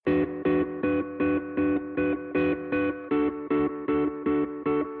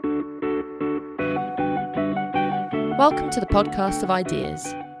Welcome to the Podcast of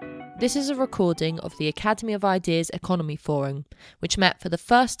Ideas. This is a recording of the Academy of Ideas Economy Forum, which met for the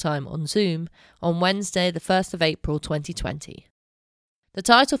first time on Zoom on Wednesday, the 1st of April 2020. The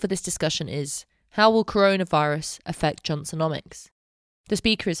title for this discussion is How Will Coronavirus Affect Johnsonomics? The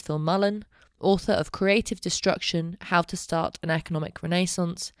speaker is Phil Mullen, author of Creative Destruction, How to Start an Economic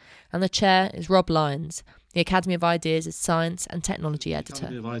Renaissance, and the chair is Rob Lyons, the Academy of Ideas' Science and Technology Editor.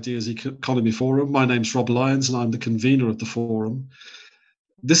 Academy of Ideas Economy Forum. My name's Rob Lyons and I'm the convener of the forum.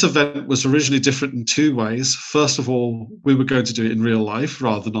 This event was originally different in two ways. First of all, we were going to do it in real life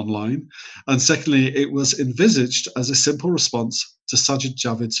rather than online. And secondly, it was envisaged as a simple response to Sajid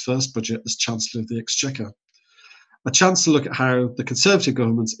Javid's first budget as Chancellor of the Exchequer. A chance to look at how the Conservative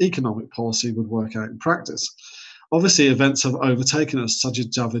government's economic policy would work out in practice. Obviously, events have overtaken us.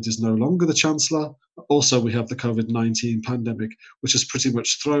 Sajid Javid is no longer the Chancellor. Also, we have the COVID-19 pandemic, which has pretty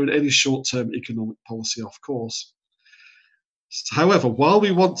much thrown any short-term economic policy off course. However, while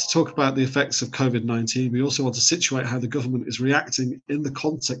we want to talk about the effects of COVID-19, we also want to situate how the government is reacting in the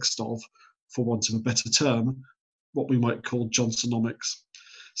context of, for want of a better term, what we might call Johnsonomics.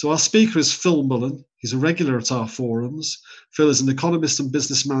 So our speaker is Phil Mullen. He's a regular at our forums. Phil is an economist and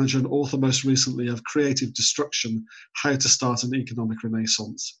business manager and author most recently of Creative Destruction, How to Start an Economic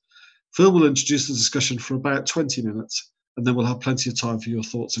Renaissance. Phil will introduce the discussion for about 20 minutes, and then we'll have plenty of time for your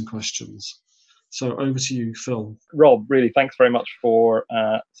thoughts and questions. So over to you, Phil. Rob, really, thanks very much for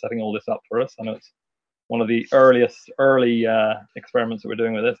setting all this up for us. I know it's one of the early experiments that we're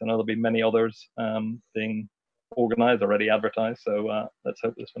doing with this. I know there'll be many others being organized, already advertised, so let's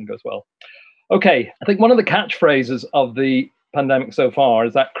hope this one goes well. Okay, I think one of the catchphrases of the pandemic so far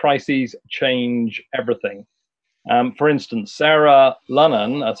is that crises change everything. For instance, Sarah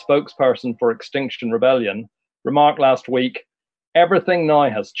Lunnan, a spokesperson for Extinction Rebellion, remarked last week, "Everything now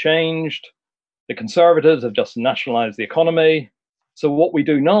has changed. The Conservatives have just nationalised the economy. So what we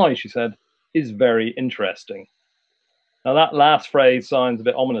do now," she said, "is very interesting." Now that last phrase sounds a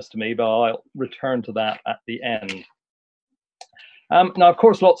bit ominous to me, but I'll return to that at the end. Now, of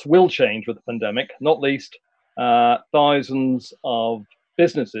course, lots will change with the pandemic, not least thousands of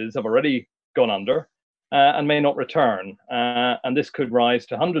businesses have already gone under and may not return. And this could rise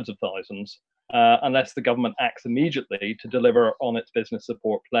to hundreds of thousands unless the government acts immediately to deliver on its business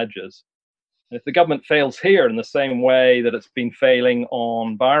support pledges. And if the government fails here in the same way that it's been failing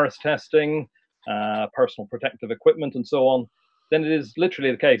on virus testing, personal protective equipment and so on, then it is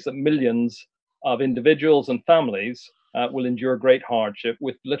literally the case that millions of individuals and families will endure great hardship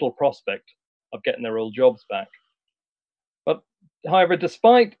with little prospect of getting their old jobs back. But however,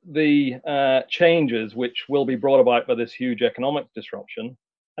 despite the changes which will be brought about by this huge economic disruption,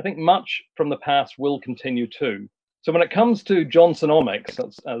 I think much from the past will continue too. So when it comes to Johnsonomics,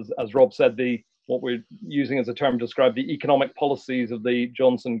 as Rob said, what we're using as a term to describe the economic policies of the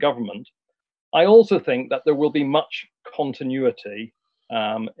Johnson government, I also think that there will be much continuity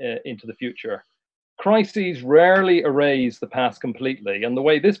into the future. Crises rarely erase the past completely, and the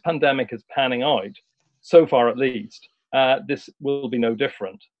way this pandemic is panning out, so far at least, this will be no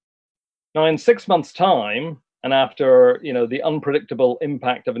different. Now, in 6 months' time, and after the unpredictable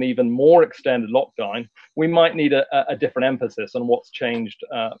impact of an even more extended lockdown, we might need a different emphasis on what's changed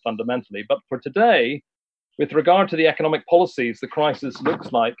fundamentally. But for today, with regard to the economic policies, the crisis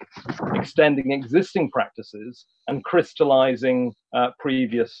looks like extending existing practices and crystallizing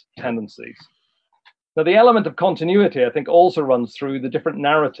previous tendencies. Now, the element of continuity, I think, also runs through the different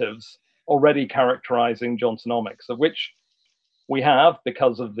narratives already characterizing Johnsonomics, of which we have,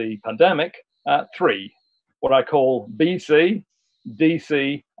 because of the pandemic, three, what I call BC,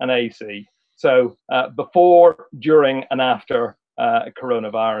 DC, and AC. So before, during, and after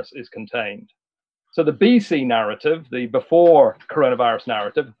coronavirus is contained. So the BC narrative, the before coronavirus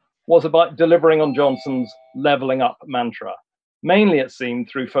narrative, was about delivering on Johnson's levelling up mantra. Mainly, it seemed,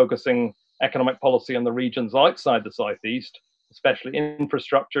 through focusing economic policy on the regions outside the Southeast, especially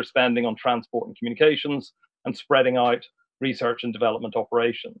infrastructure spending on transport and communications, and spreading out research and development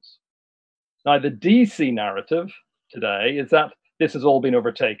operations. Now, the DC narrative today is that this has all been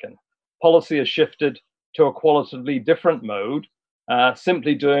overtaken. Policy has shifted to a qualitatively different mode,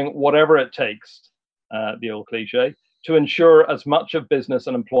 simply doing whatever it takes, the old cliche, to ensure as much of business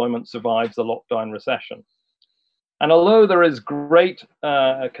and employment survives the lockdown recession. And although there is great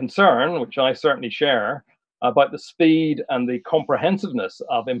concern, which I certainly share, about the speed and the comprehensiveness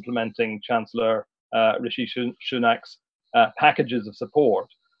of implementing Chancellor Rishi Sunak's packages of support,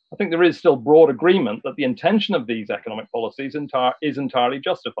 I think there is still broad agreement that the intention of these economic policies is entirely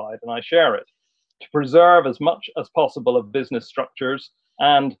justified, and I share it, to preserve as much as possible of business structures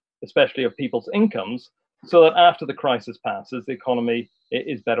and especially of people's incomes so that after the crisis passes, the economy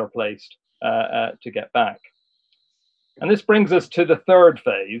is better placed to get back. And this brings us to the third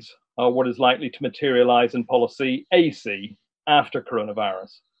phase, what is likely to materialize in policy AC after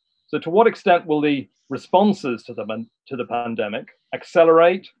coronavirus. So to what extent will the responses to the pandemic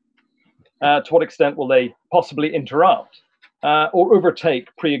accelerate? To what extent will they possibly interrupt or overtake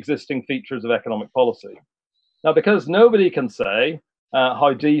pre-existing features of economic policy? Now, because nobody can say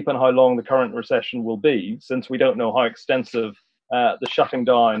how deep and how long the current recession will be, since we don't know how extensive the shutting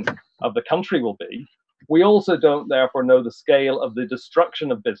down of the country will be, we also don't therefore know the scale of the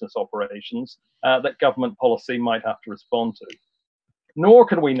destruction of business operations that government policy might have to respond to. Nor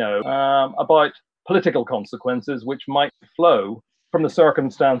can we know about political consequences which might flow from the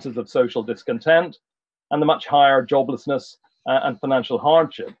circumstances of social discontent and the much higher joblessness and financial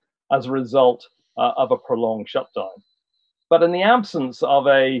hardship as a result of a prolonged shutdown. But in the absence of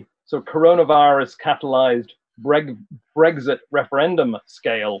a sort of coronavirus catalyzed Brexit referendum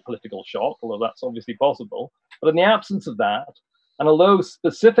scale political shock, although that's obviously possible, but in the absence of that, and although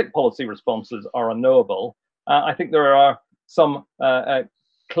specific policy responses are unknowable, I think there are some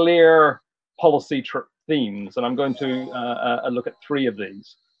clear policy themes, and I'm going to look at three of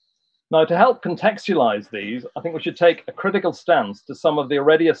these. Now, to help contextualize these, I think we should take a critical stance to some of the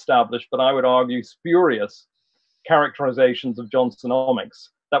already established, but I would argue spurious, characterizations of Johnsonomics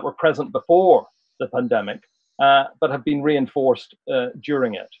that were present before the pandemic, but have been reinforced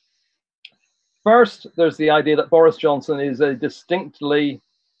during it. First, there's the idea that Boris Johnson is a distinctively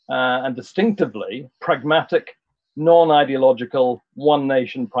pragmatic, non-ideological,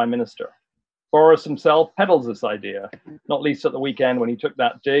 one-nation prime minister. Boris himself peddles this idea, not least at the weekend when he took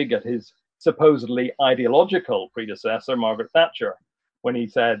that dig at his supposedly ideological predecessor, Margaret Thatcher, when he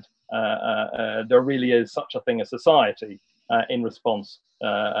said there really is such a thing as society in response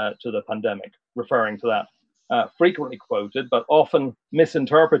to the pandemic, referring to that frequently quoted but often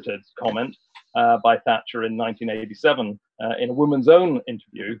misinterpreted comment by Thatcher in 1987 in a Woman's Own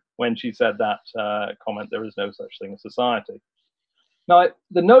interview when she said that comment, there is no such thing as society. Now,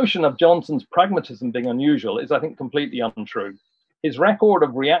 the notion of Johnson's pragmatism being unusual is, I think, completely untrue. His record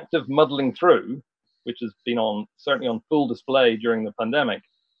of reactive muddling through, which has been certainly on full display during the pandemic,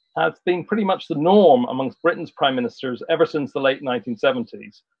 has been pretty much the norm amongst Britain's prime ministers ever since the late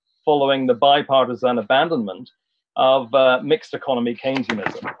 1970s, following the bipartisan abandonment of mixed economy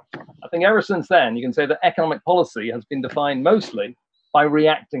Keynesianism. I think ever since then, you can say that economic policy has been defined mostly by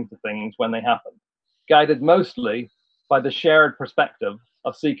reacting to things when they happen, guided mostly by the shared perspective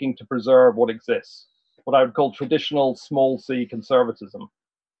of seeking to preserve what exists, what I would call traditional small c conservatism.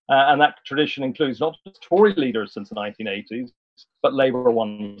 And that tradition includes not just Tory leaders since the 1980s, but Labour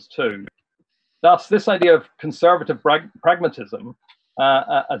ones too. Thus, this idea of conservative pragmatism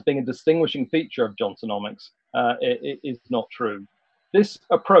as being a distinguishing feature of Johnsonomics is not true. This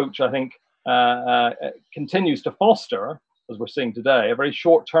approach, I think, continues to foster, as we're seeing today, a very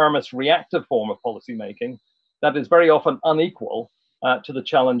short-termist reactive form of policymaking that is very often unequal to the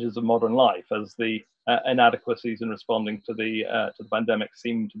challenges of modern life, as the inadequacies in responding to the pandemic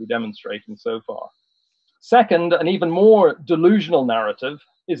seem to be demonstrating so far. Second, an even more delusional narrative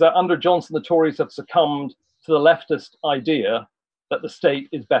is that under Johnson, the Tories have succumbed to the leftist idea that the state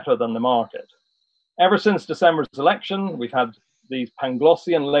is better than the market. Ever since December's election, we've had these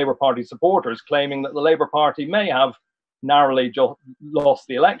Panglossian Labour Party supporters claiming that the Labour Party may have narrowly lost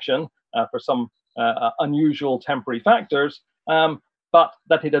the election for some unusual temporary factors, but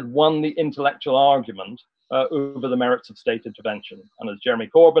that it had won the intellectual argument over the merits of state intervention. And as Jeremy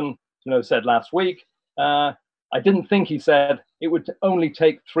Corbyn said last week, I didn't think, he said, it would only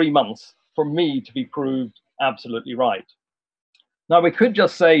take 3 months for me to be proved absolutely right. Now, we could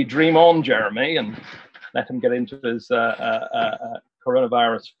just say, dream on, Jeremy, and let him get into his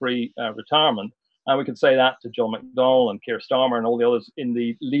coronavirus-free retirement. And we could say that to John McDonnell and Keir Starmer and all the others in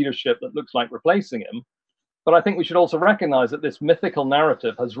the leadership that looks like replacing him. But I think we should also recognize that this mythical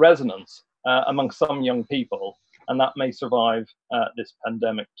narrative has resonance among some young people, and that may survive this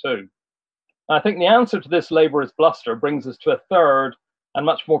pandemic too. I think the answer to this Labourist bluster brings us to a third and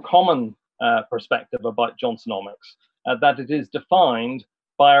much more common perspective about Johnsonomics, that it is defined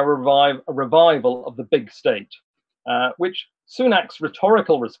by a revival of the big state, which Sunak's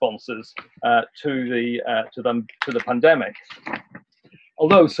rhetorical responses to the pandemic,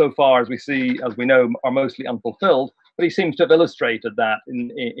 although so far as we know, are mostly unfulfilled, but he seems to have illustrated that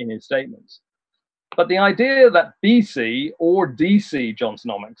in his statements. But the idea that BC or DC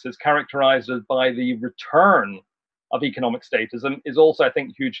Johnsonomics is characterized by the return of economic statism is also, I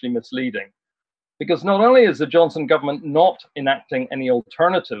think, hugely misleading. Because not only is the Johnson government not enacting any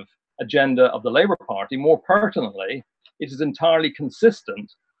alternative agenda of the Labour Party. More pertinently, it is entirely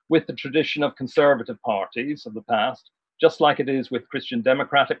consistent with the tradition of conservative parties of the past, just like it is with Christian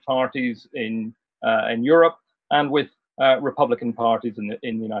democratic parties in Europe and with Republican parties in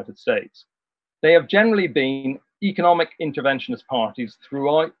the United States. They have generally been economic interventionist parties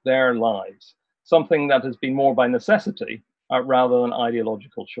throughout their lives, something that has been more by necessity rather than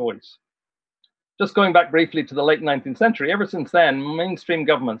ideological choice. Just going back briefly to the late 19th century, ever since then, mainstream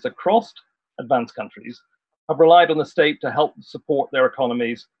governments across advanced countries have relied on the state to help support their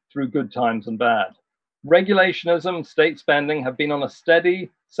economies through good times and bad. Regulationism, state spending have been on a steady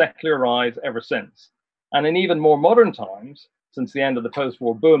secular rise ever since. And in even more modern times, since the end of the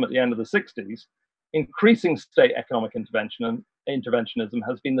post-war boom at the end of the 60s, increasing state economic interventionism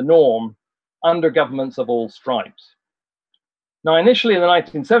has been the norm under governments of all stripes. Now, initially in the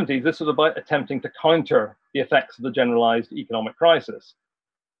 1970s, this was about attempting to counter the effects of the generalized economic crisis.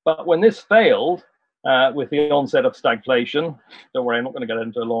 But when this failed, with the onset of stagflation, don't worry, I'm not going to get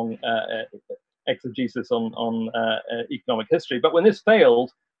into a long exegesis on economic history, but when this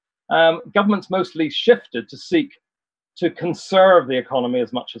failed, governments mostly shifted to seek to conserve the economy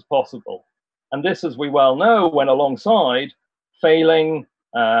as much as possible. And this, as we well know, went alongside failing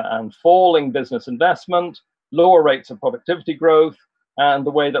and falling business investment, lower rates of productivity growth, and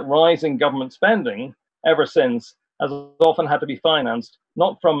the way that rising government spending ever since has often had to be financed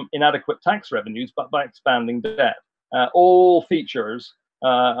not from inadequate tax revenues, but by expanding debt. All features,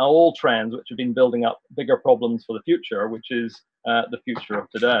 all trends which have been building up bigger problems for the future, which is the future of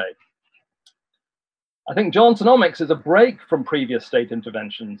today. I think Johnsonomics is a break from previous state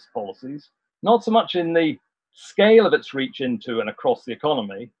interventions policies, not so much in the scale of its reach into and across the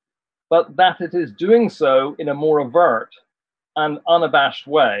economy, but that it is doing so in a more overt and unabashed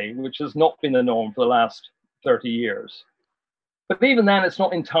way, which has not been the norm for the last 30 years. But even then, it's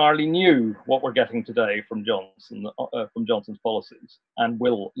not entirely new what we're getting today from Johnson's policies, and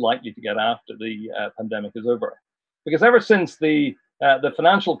will likely to get after the pandemic is over. Because ever since the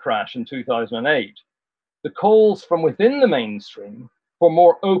financial crash in 2008, the calls from within the mainstream for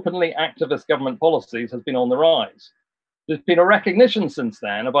more openly activist government policies has been on the rise. There's been a recognition since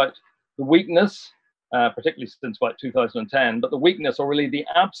then about the weakness, particularly since about 2010, but the weakness or really the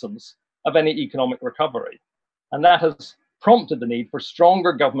absence of any economic recovery. And that has prompted the need for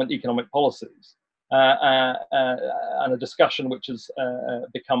stronger government economic policies and a discussion which has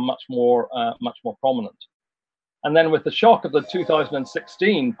become much more prominent. And then with the shock of the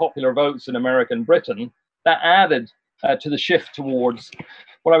 2016 popular votes in America and Britain, that added to the shift towards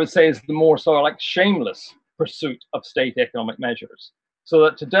what I would say is the more sort of like shameless pursuit of state economic measures. So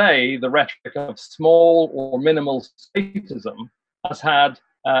that today, the rhetoric of small or minimal statism has had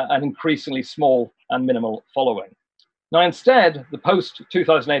an increasingly small and minimal following. Now, instead, the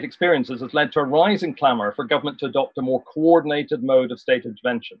post-2008 experiences has led to a rising clamor for government to adopt a more coordinated mode of state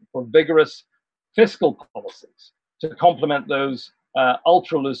intervention, for vigorous fiscal policies to complement those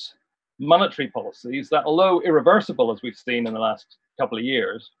ultra-loose monetary policies that, although irreversible, as we've seen in the last couple of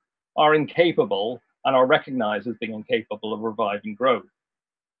years, are incapable and are recognized as being incapable of reviving growth.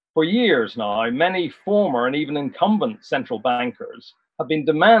 For years now, many former and even incumbent central bankers have been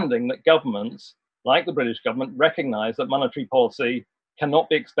demanding that governments, like the British government, recognize that monetary policy cannot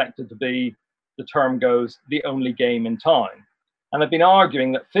be expected to be, the term goes, the only game in town, and have been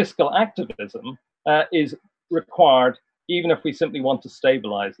arguing that fiscal activism is required even if we simply want to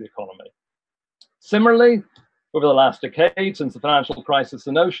stabilize the economy. Similarly, over the last decade, since the financial crisis,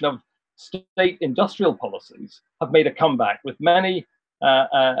 the notion of state industrial policies have made a comeback with many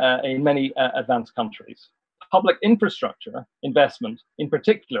in many advanced countries. Public infrastructure investment, in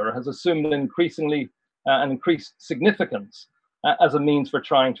particular, has assumed an increased significance as a means for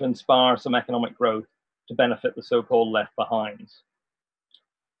trying to inspire some economic growth to benefit the so-called left behinds.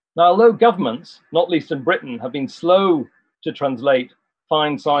 Now, although governments, not least in Britain, have been slow to translate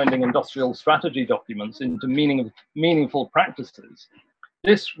fine-sounding industrial strategy documents into meaningful practices,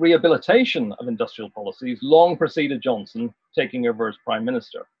 this rehabilitation of industrial policies long preceded Johnson taking over as Prime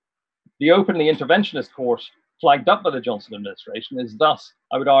Minister. The openly interventionist course flagged up by the Johnson administration is thus,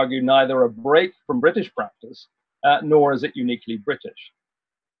 I would argue, neither a break from British practice, nor is it uniquely British.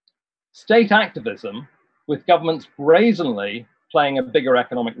 State activism, with governments brazenly playing a bigger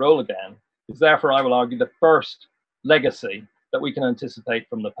economic role again, is therefore, I will argue, the first legacy that we can anticipate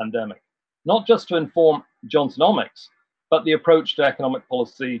from the pandemic, not just to inform Johnsonomics, but the approach to economic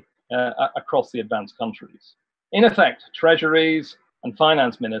policy across the advanced countries. In effect, treasuries and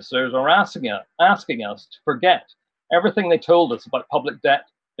finance ministers are asking us to forget everything they told us about public debt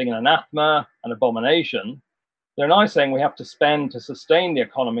being an anathema, an abomination, They're now saying we have to spend to sustain the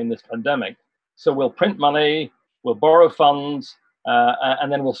economy in this pandemic. So we'll print money, we'll borrow funds,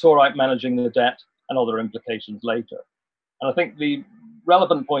 and then we'll sort out managing the debt and other implications later. And I think the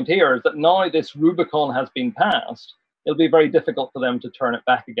relevant point here is that now this Rubicon has been passed, it'll be very difficult for them to turn it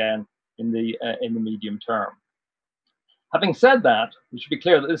back again in the medium term. Having said that, it should be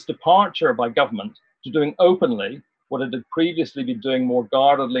clear that this departure by government to doing openly what it had previously been doing more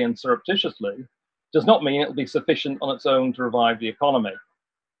guardedly and surreptitiously does not mean it will be sufficient on its own to revive the economy.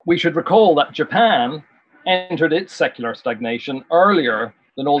 We should recall that Japan entered its secular stagnation earlier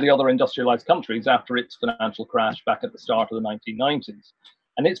than all the other industrialized countries after its financial crash back at the start of the 1990s.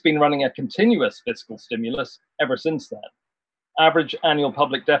 And it's been running a continuous fiscal stimulus ever since then. Average annual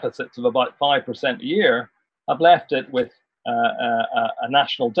public deficits of about 5% a year have left it with a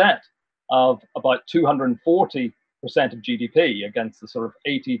national debt of about 240% of GDP against the sort of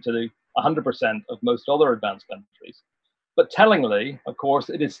 80 to 100% of most other advanced countries. But tellingly, of course,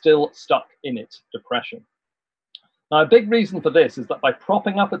 it is still stuck in its depression. Now, a big reason for this is that by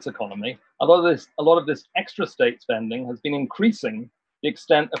propping up its economy, a lot of this extra state spending has been increasing the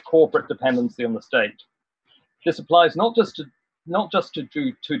extent of corporate dependency on the state. This applies not just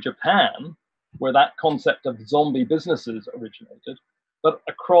to Japan, where that concept of zombie businesses originated, but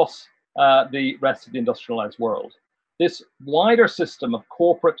across the rest of the industrialized world. This wider system of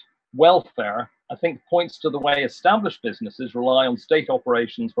corporate welfare, I think, points to the way established businesses rely on state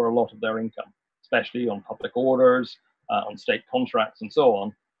operations for a lot of their income, especially on public orders, on state contracts and so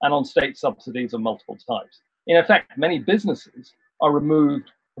on, and on state subsidies of multiple types. In effect, many businesses are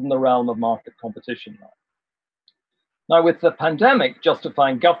removed from the realm of market competition now. Now, with the pandemic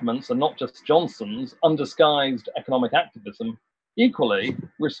justifying governments, and not just Johnson's, undisguised economic activism, equally,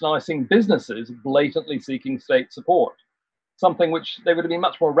 we're now seeing businesses blatantly seeking state support, something which they would have been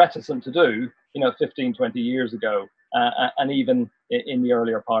much more reticent to do, 15, 20 years ago, and even in the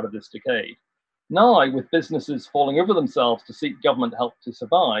earlier part of this decade. Now, with businesses falling over themselves to seek government help to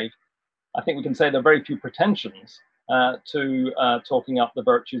survive, I think we can say there are very few pretensions to talking up the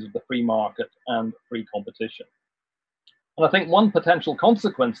virtues of the free market and free competition. And I think one potential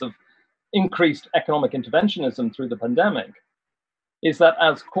consequence of increased economic interventionism through the pandemic is that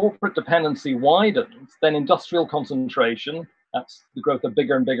as corporate dependency widens, then industrial concentration, that's the growth of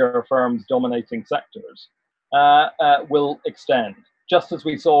bigger and bigger firms dominating sectors, will extend, just as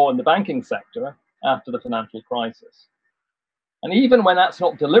we saw in the banking sector after the financial crisis. And even when that's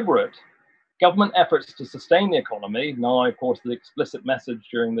not deliberate, government efforts to sustain the economy, now of course the explicit message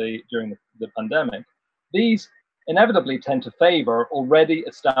during the pandemic, these inevitably tend to favor already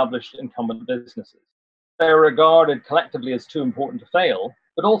established incumbent businesses. They're regarded collectively as too important to fail,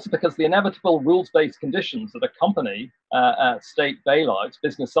 but also because the inevitable rules-based conditions that accompany state bailouts,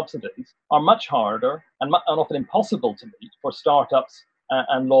 business subsidies, are much harder and often impossible to meet for startups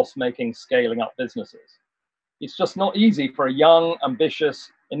and loss-making, scaling-up businesses. It's just not easy for a young,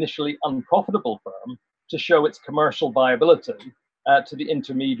 ambitious, initially unprofitable firm to show its commercial viability to the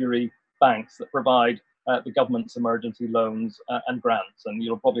intermediary banks that provide the government's emergency loans and grants. And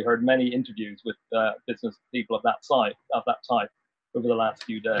you'll probably heard many interviews with business people of that type over the last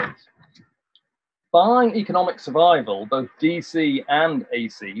few days. Buying economic survival, both DC and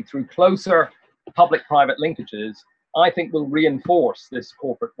AC, through closer public-private linkages, I think will reinforce this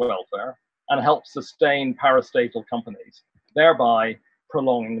corporate welfare and help sustain parastatal companies, thereby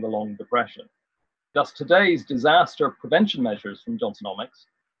prolonging the long depression. Thus, today's disaster prevention measures from Johnsonomics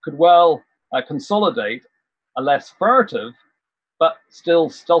could well consolidate a less furtive, but still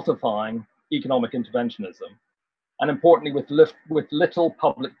stultifying economic interventionism, and importantly, with little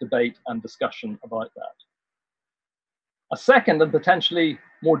public debate and discussion about that. A second and potentially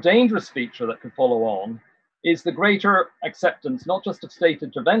more dangerous feature that could follow on is the greater acceptance, not just of state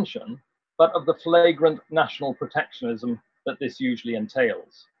intervention, but of the flagrant national protectionism that this usually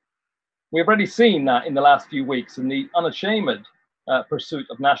entails. We've already seen that in the last few weeks in the unashamed pursuit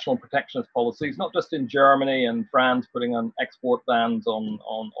of national protectionist policies, not just in Germany and France putting on export bans on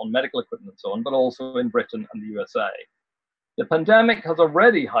medical equipment and so on, but also in Britain and the USA. The pandemic has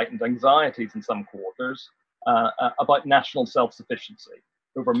already heightened anxieties in some quarters about national self-sufficiency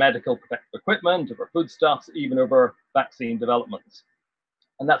over medical protective equipment, over foodstuffs, even over vaccine developments.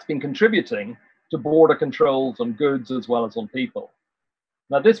 And that's been contributing to border controls on goods as well as on people.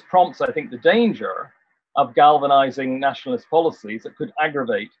 Now, this prompts, I think, the danger of galvanizing nationalist policies that could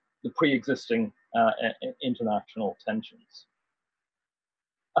aggravate the pre-existing international tensions.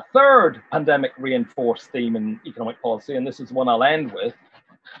 A third pandemic reinforced theme in economic policy, and this is one I'll end with,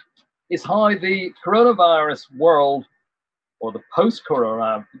 is how the coronavirus world, or the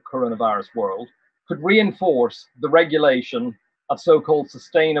post-coronavirus world, could reinforce the regulation of so-called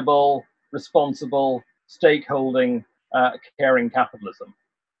sustainable, responsible, stakeholding, caring capitalism.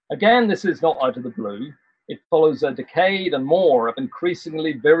 Again, this is not out of the blue. It follows a decade and more of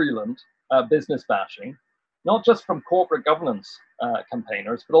increasingly virulent business bashing, not just from corporate governance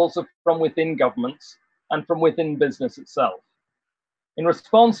campaigners, but also from within governments and from within business itself. In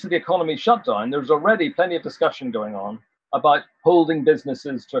response to the economy shutdown, there's already plenty of discussion going on about holding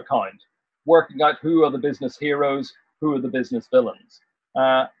businesses to account, working out who are the business heroes, who are the business villains.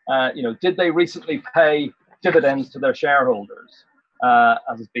 Did they recently pay dividends to their shareholders,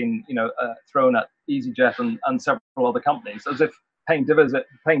 as has been thrown at EasyJet and several other companies, as if paying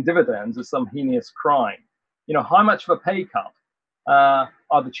dividends is some heinous crime. How much of a pay cut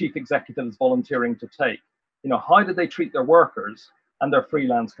are the chief executives volunteering to take? How do they treat their workers and their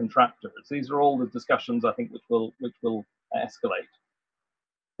freelance contractors? These are all the discussions, I think, which will escalate.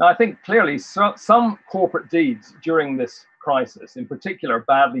 Now, I think clearly some corporate deeds during this crisis, in particular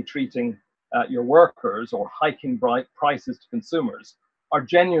badly treating your workers or hiking prices to consumers, are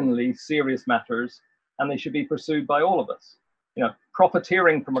genuinely serious matters, and they should be pursued by all of us.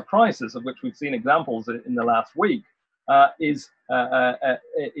 Profiteering from a crisis, of which we've seen examples in the last week, is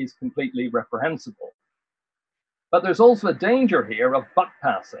completely reprehensible. But there's also a danger here of buck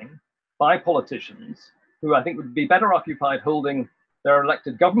passing by politicians who I think would be better occupied holding their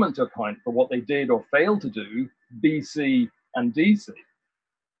elected government to account for what they did or failed to do, BC and DC.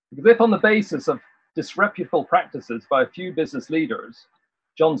 Because if on the basis of disreputable practices by a few business leaders,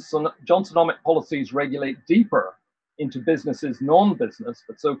 Johnsonomic policies regulate deeper into businesses' non-business,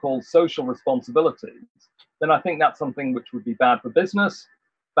 but so-called social responsibilities, then I think that's something which would be bad for business,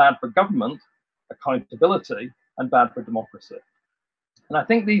 bad for government, accountability, and bad for democracy. And I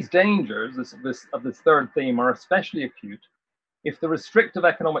think these dangers of this third theme are especially acute if the restrictive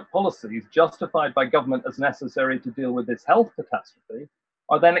economic policies justified by government as necessary to deal with this health catastrophe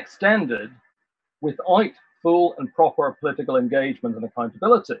are then extended without full and proper political engagement and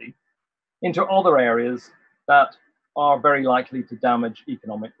accountability into other areas that are very likely to damage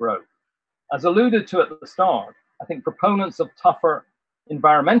economic growth. As alluded to at the start, I think proponents of tougher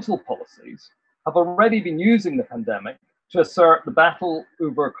environmental policies have already been using the pandemic to assert the battle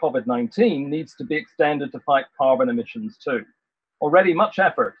over COVID-19 needs to be extended to fight carbon emissions too. Already much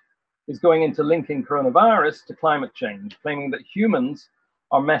effort is going into linking coronavirus to climate change, claiming that humans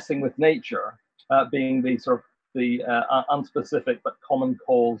are messing with nature, being the unspecific but common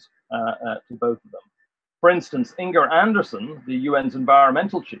cause to both of them. For instance, Inger Andersen, the UN's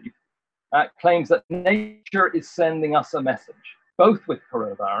environmental chief, claims that nature is sending us a message, both with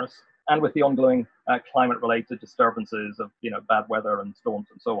coronavirus and with the ongoing climate-related disturbances of bad weather and storms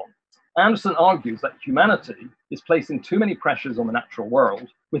and so on. Andersen argues that humanity is placing too many pressures on the natural world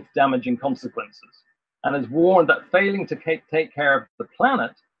with damaging consequences, and has warned that failing to take care of the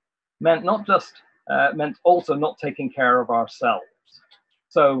planet meant also not taking care of ourselves.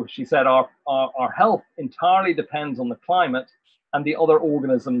 So she said our health entirely depends on the climate and the other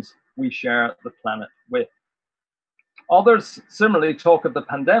organisms we share the planet with. Others similarly talk of the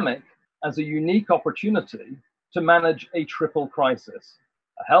pandemic as a unique opportunity to manage a triple crisis: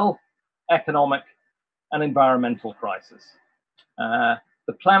 a health, economic, and environmental crisis.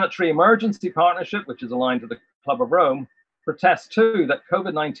 The Planetary Emergency Partnership, which is aligned to the Club of Rome, protests too that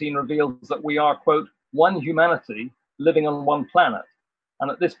COVID-19 reveals that we are, quote, one humanity living on one planet, and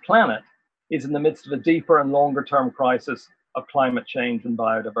that this planet is in the midst of a deeper and longer term crisis of climate change and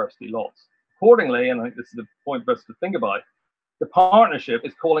biodiversity loss. Accordingly, and I think this is a point for us to think about, the partnership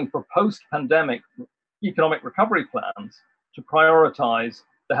is calling for post-pandemic economic recovery plans to prioritize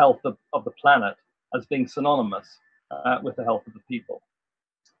the health of the planet as being synonymous with the health of the people.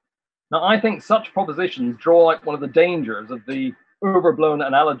 Now, I think such propositions draw out one of the dangers of the overblown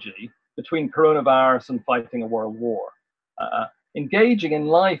analogy between coronavirus and fighting a world war. Engaging in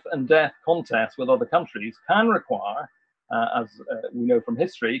life and death contests with other countries can require, as we know from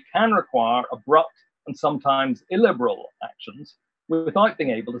history, abrupt and sometimes illiberal actions without being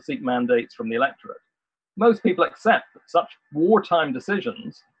able to seek mandates from the electorate. Most people accept that such wartime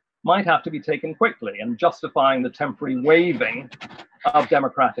decisions might have to be taken quickly and justifying the temporary waiving of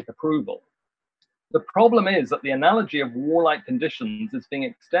democratic approval. The problem is that the analogy of warlike conditions is being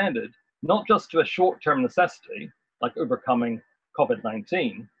extended not just to a short-term necessity, like overcoming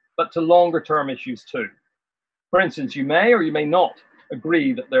COVID-19, but to longer-term issues too. For instance, you may or you may not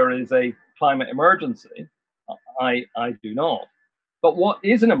agree that there is a climate emergency. I do not. But what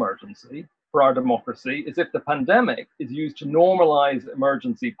is an emergency for our democracy is if the pandemic is used to normalize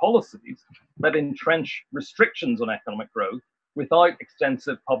emergency policies that entrench restrictions on economic growth, without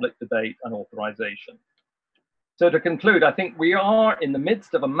extensive public debate and authorization. So to conclude, I think we are in the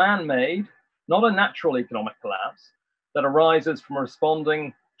midst of a man-made, not a natural economic collapse that arises from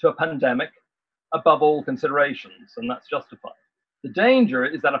responding to a pandemic above all considerations, and that's justified. The danger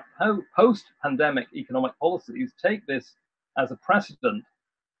is that post-pandemic economic policies take this as a precedent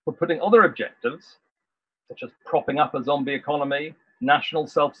for putting other objectives, such as propping up a zombie economy, national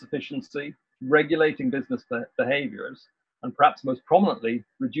self-sufficiency, regulating business behaviors, and perhaps most prominently,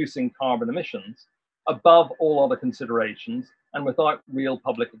 reducing carbon emissions, above all other considerations and without real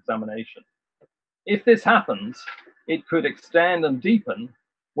public examination. If this happens, it could extend and deepen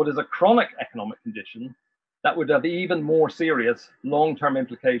what is a chronic economic condition that would have even more serious long-term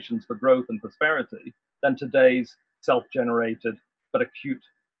implications for growth and prosperity than today's self-generated but acute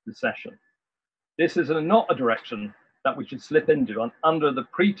recession. This is not a direction that we should slip into under the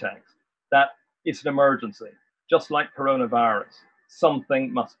pretext that it's an emergency, just like coronavirus.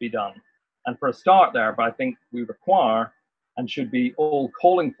 Something must be done. And for a start there, but I think we require and should be all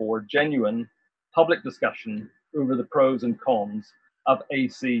calling for genuine public discussion over the pros and cons of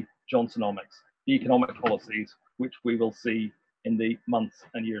AC Johnsonomics, the economic policies which we will see in the months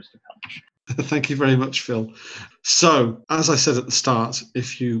and years to come. Thank you very much, Phil. So, as I said at the start,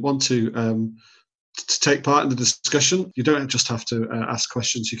 if you want to take part in the discussion, you don't just have to ask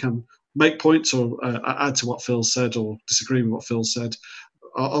questions. You can make points or add to what Phil said or disagree with what Phil said.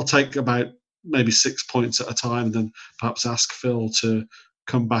 I'll take about maybe 6 points at a time and then perhaps ask Phil to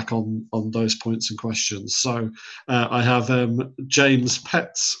come back on those points and questions. So I have James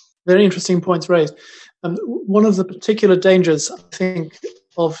Petts. Very interesting points raised. One of the particular dangers, I think,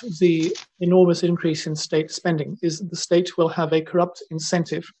 of the enormous increase in state spending is that the state will have a corrupt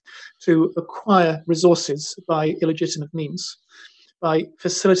incentive to acquire resources by illegitimate means, by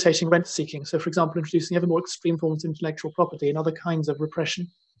facilitating rent seeking. So, for example, introducing ever more extreme forms of intellectual property and other kinds of repression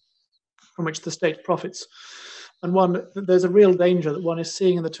from which the state profits. And there's a real danger that one is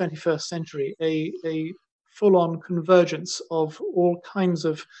seeing in the 21st century, a full-on convergence of all kinds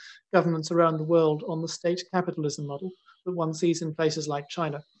of governments around the world on the state capitalism model that one sees in places like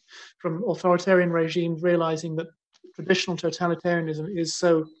China, from authoritarian regimes realizing that traditional totalitarianism is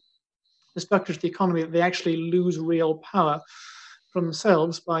so destructive to the economy that they actually lose real power from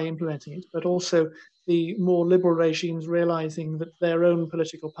themselves by implementing it, but also the more liberal regimes realizing that their own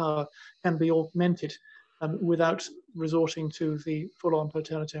political power can be augmented without resorting to the full-on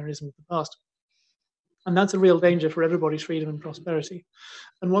totalitarianism of the past. And that's a real danger for everybody's freedom and prosperity.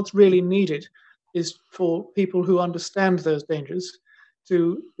 And what's really needed is for people who understand those dangers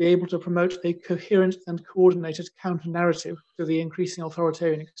to be able to promote a coherent and coordinated counter-narrative to the increasing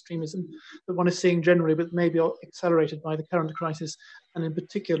authoritarian extremism that one is seeing generally, but maybe accelerated by the current crisis and in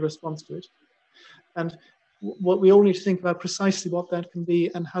particular response to it. And what we all need to think about precisely what that can be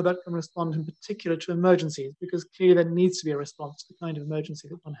and how that can respond in particular to emergencies, because clearly there needs to be a response to the kind of emergency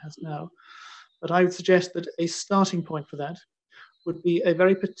that one has now. But I would suggest that a starting point for that would be a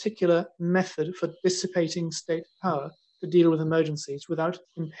very particular method for dissipating state power to deal with emergencies without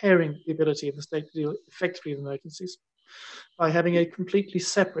impairing the ability of the state to deal effectively with emergencies, by having a completely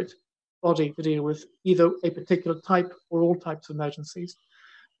separate body to deal with either a particular type or all types of emergencies,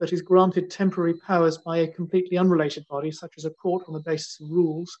 that is granted temporary powers by a completely unrelated body, such as a court on the basis of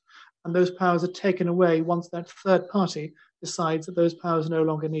rules, and those powers are taken away once that third party decides that those powers are no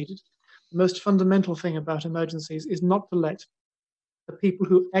longer needed. The most fundamental thing about emergencies is not to let the people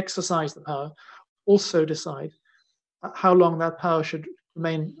who exercise the power also decide how long that power should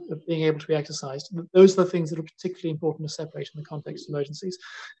remain being able to be exercised. Those are the things that are particularly important to separate in the context of emergencies.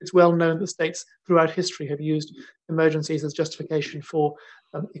 It's well known that states throughout history have used emergencies as justification for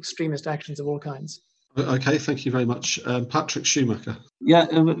extremist actions of all kinds. Okay, thank you very much. Patrick Schumacher. Yeah,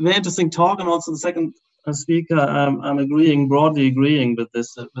 very interesting talk, and also the second speaker, I'm broadly agreeing with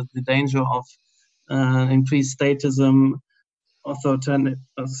this, with the danger of increased statism,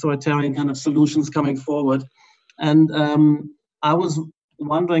 authoritarian kind of solutions coming forward. And I was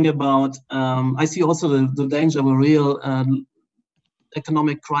wondering about, I see also the danger of a real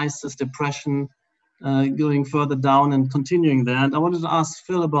economic crisis, depression, going further down and continuing there. And I wanted to ask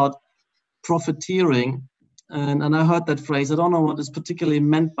Phil about profiteering. And I heard that phrase. I don't know what is particularly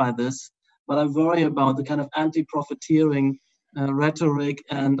meant by this, but I worry about the kind of anti-profiteering rhetoric.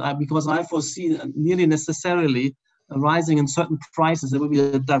 And because I foresee nearly necessarily rising in certain prices, there will be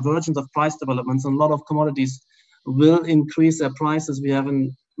a divergence of price developments, and a lot of commodities will increase their prices. We have a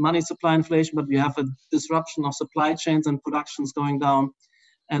money supply inflation, but we have a disruption of supply chains and productions going down,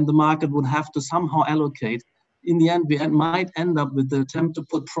 and the market would have to somehow allocate in the end, we might end up with the attempt to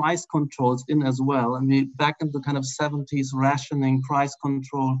put price controls in as well. And we back into kind of 70s rationing, price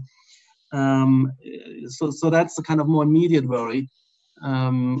control. So that's the kind of more immediate worry,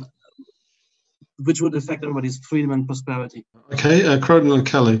 which would affect everybody's freedom and prosperity. Okay, Cronin and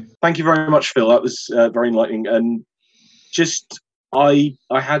Kelly. Thank you very much, Phil. That was very enlightening. And just, I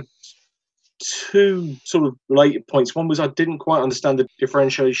had two sort of related points. One was I didn't quite understand the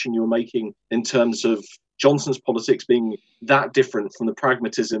differentiation you were making in terms of Johnson's politics being that different from the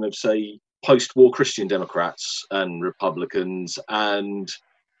pragmatism of, say, post-war Christian Democrats and Republicans, and,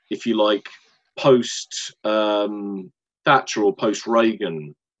 if you like, post-Thatcher or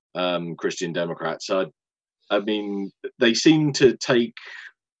post-Reagan Christian Democrats. I mean, they seem to take,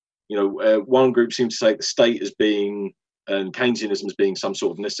 one group seems to take the state as being, and Keynesianism as being some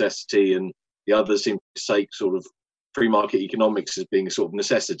sort of necessity, and the others seem to take sort of free market economics as being a sort of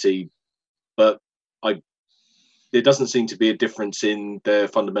necessity. But there doesn't seem to be a difference in their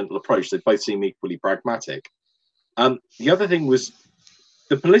fundamental approach. They both seem equally pragmatic. The other thing was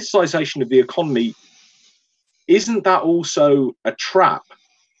the politicization of the economy. Isn't that also a trap,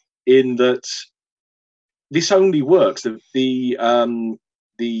 in that this only works, the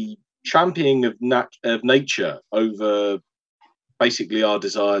championing of nature over basically our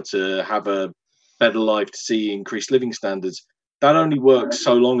desire to have a better life, to see increased living standards, that only works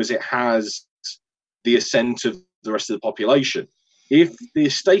so long as it has the assent of the rest of the population. If the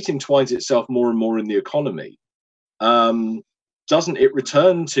state entwines itself more and more in the economy, doesn't it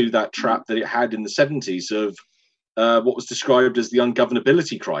return to that trap that it had in the 70s of what was described as the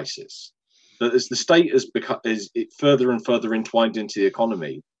ungovernability crisis? That as the state is further and further entwined into the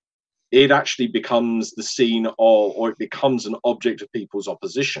economy, it actually becomes the scene of, or it becomes an object of people's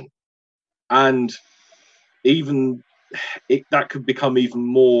opposition. And even that could become even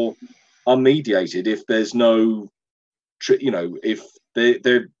more unmediated if there's no, if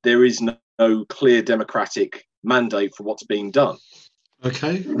there is no clear democratic mandate for what's being done.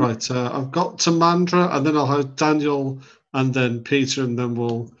 Okay, right. I've got Timandra, and then I'll have Daniel, and then Peter, and then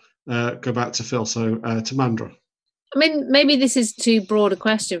we'll go back to Phil. So Timandra. I mean, maybe this is too broad a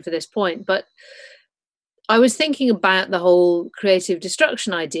question for this point, but I was thinking about the whole creative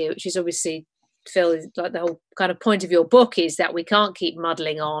destruction idea, which is obviously, Phil, like the whole kind of point of your book is that we can't keep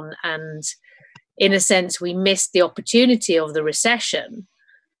muddling on. And in a sense, we missed the opportunity of the recession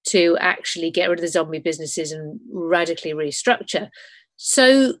to actually get rid of the zombie businesses and radically restructure.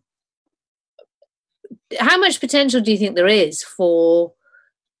 So how much potential do you think there is for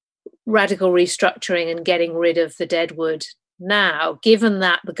radical restructuring and getting rid of the deadwood now, given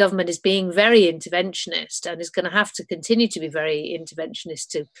that the government is being very interventionist and is going to have to continue to be very interventionist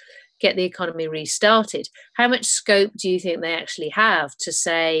to get the economy restarted? How much scope do you think they actually have to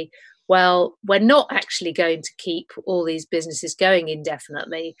say, well, we're not actually going to keep all these businesses going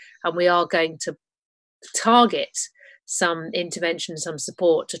indefinitely, and we are going to target some intervention, some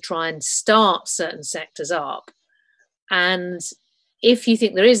support to try and start certain sectors up? And if you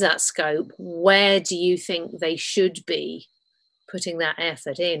think there is that scope, where do you think they should be putting that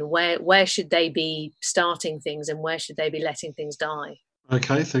effort in? Where should they be starting things, and where should they be letting things die?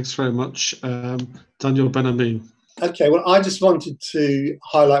 Okay, thanks very much. Daniel Ben-Amin. Okay, well, I just wanted to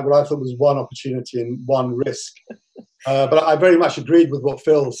highlight what I thought was one opportunity and one risk. But I very much agreed with what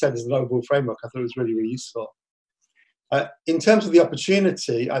Phil said as an overall framework. I thought it was really, really useful. In terms of the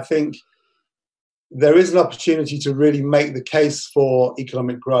opportunity, I think there is an opportunity to really make the case for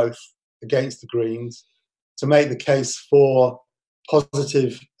economic growth against the Greens, to make the case for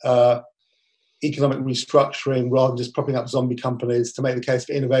positive economic restructuring rather than just propping up zombie companies, to make the case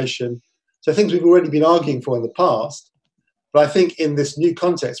for innovation. So things we've already been arguing for in the past, but I think in this new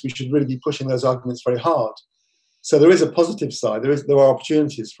context, we should really be pushing those arguments very hard. So there is a positive side. There are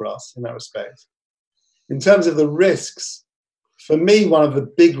opportunities for us in that respect. In terms of the risks, for me, one of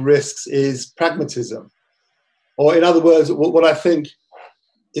the big risks is pragmatism. Or in other words, what I think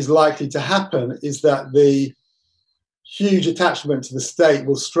is likely to happen is that the huge attachment to the state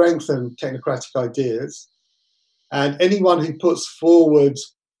will strengthen technocratic ideas, and anyone who puts forward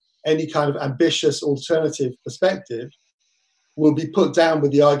any kind of ambitious alternative perspective will be put down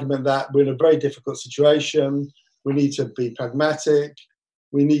with the argument that we're in a very difficult situation, we need to be pragmatic,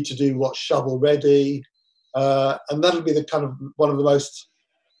 we need to do what's shovel ready, and that'll be the kind of one of the most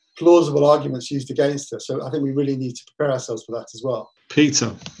plausible arguments used against us. So I think we really need to prepare ourselves for that as well.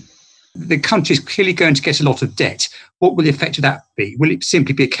 Peter. The country is clearly going to get a lot of debt. What will the effect of that be? Will it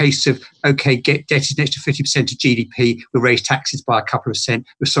simply be a case of, OK, get debt is an extra 50% of GDP, we'll raise taxes by a couple of percent,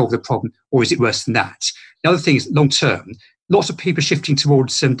 we'll solve the problem, or is it worse than that? The other thing is long term, lots of people are shifting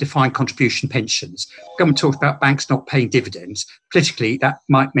towards some defined contribution pensions. Government talks about banks not paying dividends. Politically, that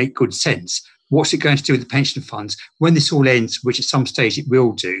might make good sense. What's it going to do with the pension funds? When this all ends, which at some stage it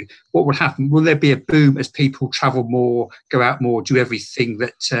will do, what will happen? Will there be a boom as people travel more, go out more, do everything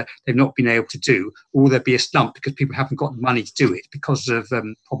that they've not been able to do? Or will there be a slump because people haven't got the money to do it because of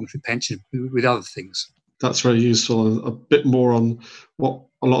problems with pensions, with other things? That's very useful. A bit more on what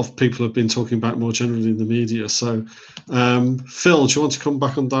a lot of people have been talking about more generally in the media. So, Phil, do you want to come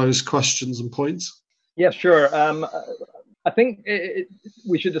back on those questions and points? Yeah, sure. I think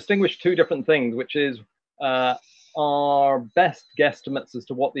we should distinguish two different things, which is our best guesstimates as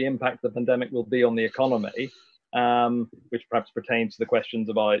to what the impact of the pandemic will be on the economy, which perhaps pertains to the questions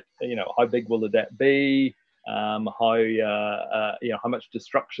about, how big will the debt be, how much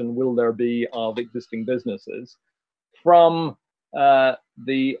destruction will there be of existing businesses. From I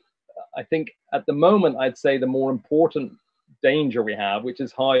think at the moment, I'd say the more important danger we have, which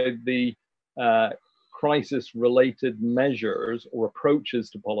is how the crisis-related measures or approaches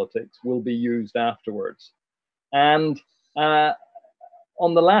to politics will be used afterwards. And on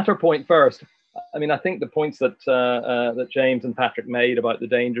the latter point first, I mean, I think the points that that James and Patrick made about the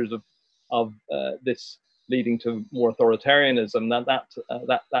dangers of this leading to more authoritarianism,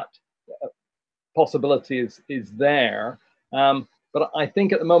 that possibility is there. But I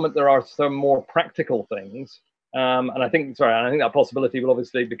think at the moment there are some more practical things. And I think that possibility will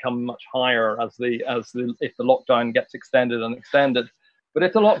obviously become much higher if the lockdown gets extended. But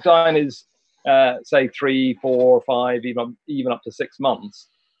if the lockdown is say 3, 4, 5, even up to 6 months,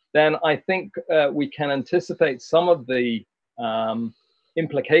 then I think we can anticipate some of the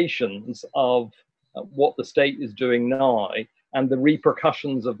implications of what the state is doing now and the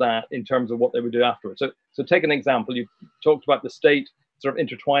repercussions of that in terms of what they would do afterwards. So take an example. You talked about the state sort of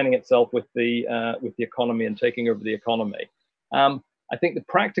intertwining itself with the economy and taking over the economy. I think the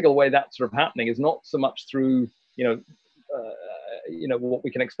practical way that's sort of happening is not so much through what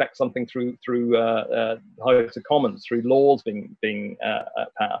we can expect something through House of Commons, through laws being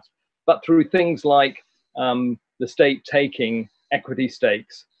passed, but through things like the state taking equity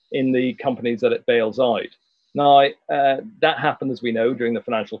stakes in the companies that it bails out. Now, that happened, as we know, during the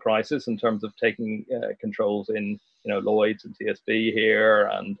financial crisis in terms of taking controls in Lloyd's and TSB here,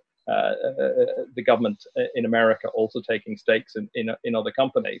 and the government in America also taking stakes in other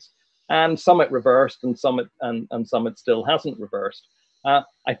companies. And some it reversed, and some it still hasn't reversed.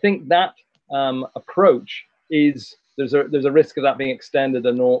 I think that approach there's a risk of that being extended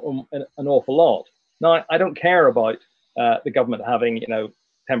an awful lot. Now, I don't care about the government having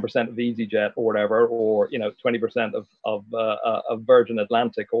 10% of EasyJet or whatever, or 20% of Virgin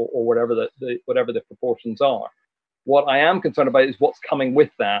Atlantic or whatever the proportions are. What I am concerned about is what's coming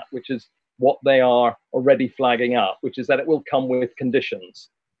with that, which is what they are already flagging up, which is that it will come with conditions.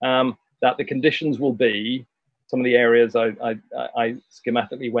 That the conditions will be some of the areas I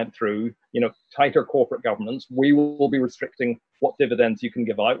schematically went through. Tighter corporate governance. We will be restricting what dividends you can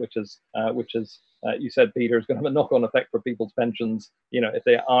give out, which is you said, Peter, is going to have a knock-on effect for people's pensions. If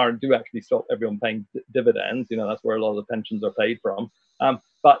they do actually stop everyone paying dividends, that's where a lot of the pensions are paid from.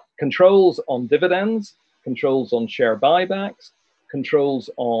 But controls on dividends, controls on share buybacks, controls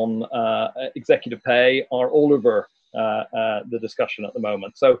on executive pay are all over the discussion at the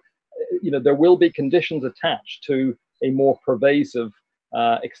moment. So, there will be conditions attached to a more pervasive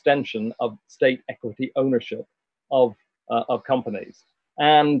extension of state equity ownership of companies.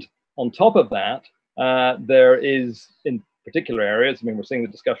 And on top of that, there is, in particular areas, I mean, we're seeing the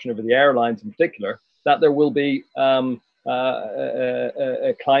discussion over the airlines in particular, that there will be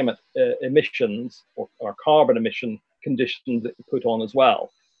climate emissions or carbon emission conditions that you put on as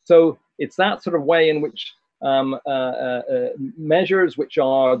well. So it's that sort of way in which measures which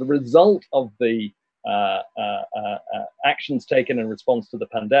are the result of the actions taken in response to the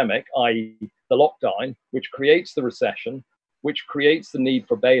pandemic, i.e. the lockdown, which creates the recession, which creates the need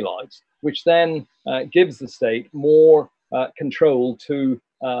for bailouts, which then gives the state more control to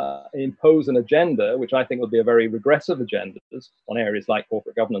impose an agenda, which I think will be a very regressive agenda on areas like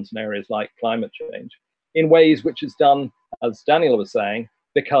corporate governance and areas like climate change, in ways which is done, as Daniel was saying,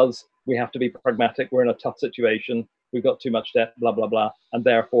 because we have to be pragmatic. We're in a tough situation. We've got too much debt, blah, blah, blah. And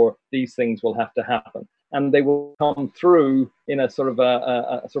therefore, these things will have to happen. And they will come through in a sort of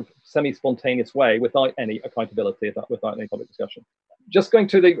a sort of semi-spontaneous way without any accountability, without any public discussion. Just going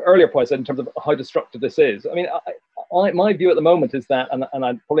to the earlier point I said in terms of how destructive this is. I mean, my view at the moment is that, and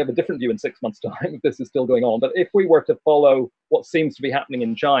I probably have a different view in 6 months' time if this is still going on, but if we were to follow what seems to be happening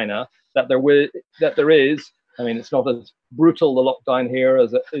in China, that there is, I mean, it's not as brutal the lockdown here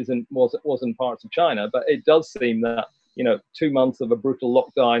as it was in parts of China, but it does seem that 2 months of a brutal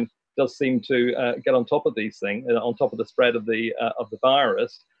lockdown does seem to get on top of these things, on top of the spread of the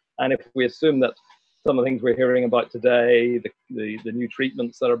virus. And if we assume that some of the things we're hearing about today, the new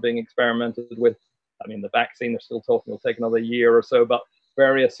treatments that are being experimented with, I mean, the vaccine, they're still talking will take another year or so, but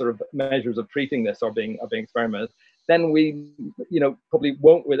various sort of measures of treating this are being experimented. Then we, probably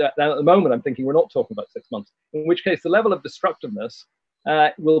won't with that. Now, at the moment, I'm thinking we're not talking about 6 months, in which case the level of destructiveness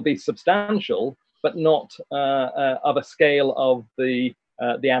will be substantial, but not of a scale of the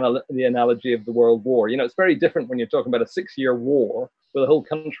analogy of the World War. It's very different when you're talking about a 6-year war where the whole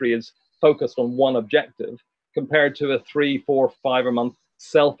country is focused on one objective compared to a 3, 4, 5 month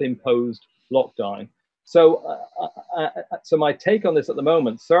self-imposed lockdown. So my take on this at the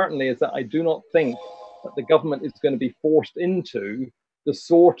moment certainly is that I do not think that the government is going to be forced into the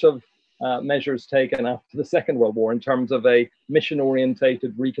sort of measures taken after the Second World War in terms of a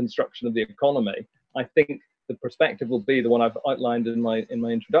mission-orientated reconstruction of the economy. I think the perspective will be the one I've outlined in my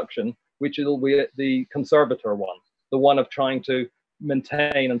introduction, which will be the conservator one, the one of trying to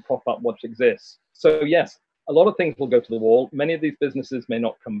maintain and prop up what exists. So yes, a lot of things will go to the wall. Many of these businesses may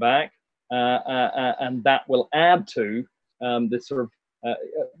not come back, and that will add to this sort of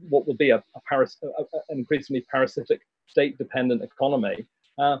what will be an increasingly parasitic, state-dependent economy.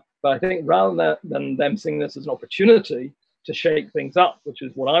 But I think rather than them seeing this as an opportunity to shake things up, which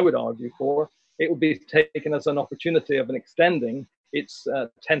is what I would argue for, it would be taken as an opportunity of extending its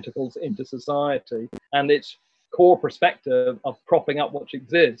tentacles into society, and its core perspective of propping up what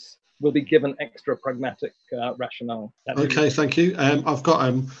exists will be given extra pragmatic rationale. Okay, thank you. I've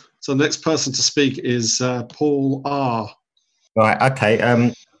got so the next person to speak is Paul R. Right, okay.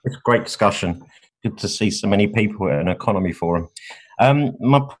 It's a great discussion. Good to see so many people at an economy forum.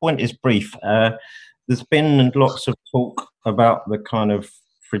 My point is brief. There's been lots of talk about the kind of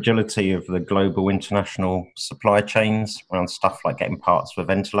fragility of the global international supply chains around stuff like getting parts for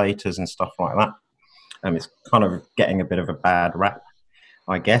ventilators and stuff like that. It's kind of getting a bit of a bad rap,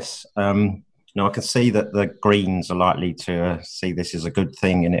 I guess. I can see that the Greens are likely to see this as a good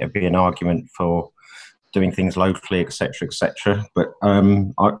thing, and it would be an argument for doing things locally, etc., etc. But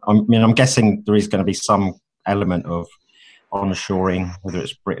I'm guessing there is going to be some element of onshoring, whether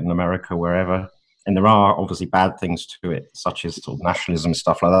it's Britain, America, wherever. And there are obviously bad things to it, such as sort of nationalism,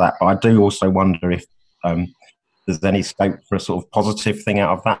 stuff like that. But I do also wonder if there's any scope for a sort of positive thing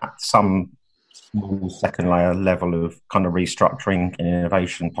out of that, some small second layer level of kind of restructuring and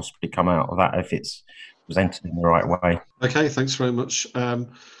innovation possibly come out of that if it's presented in the right way. Okay, thanks very much.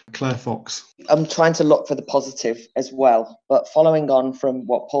 Claire Fox. I'm trying to look for the positive as well, but following on from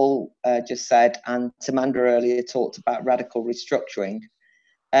what Paul just said, and Timandra earlier talked about radical restructuring,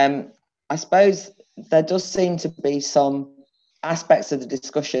 I suppose there does seem to be some aspects of the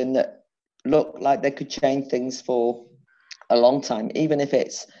discussion that look like they could change things for a long time, even if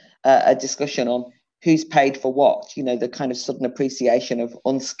it's a discussion on who's paid for what, the kind of sudden appreciation of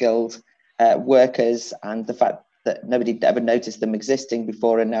unskilled workers and the fact that nobody ever noticed them existing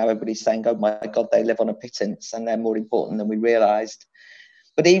before, and now everybody's saying, oh my God, they live on a pittance and they're more important than we realised.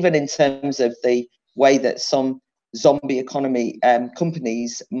 But even in terms of the way that some zombie economy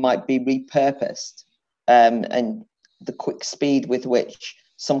companies might be repurposed, and the quick speed with which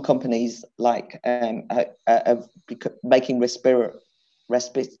some companies like making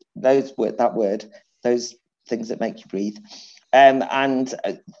those things that make you breathe, and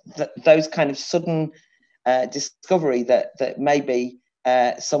those kind of sudden discovery that maybe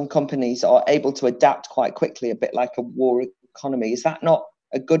some companies are able to adapt quite quickly, a bit like a war economy. Is that not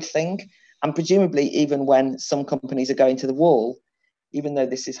a good thing? And presumably, even when some companies are going to the wall, even though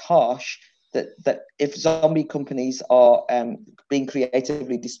this is harsh, that if zombie companies are being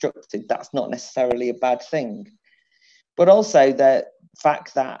creatively destructive, that's not necessarily a bad thing. But also the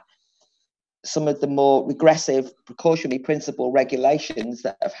fact that some of the more regressive precautionary principle regulations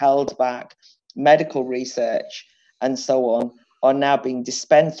that have held back medical research and so on are now being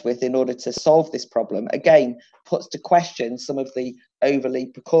dispensed with in order to solve this problem, again, puts to question some of the overly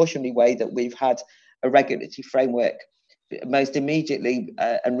precautionary way that we've had a regulatory framework, most immediately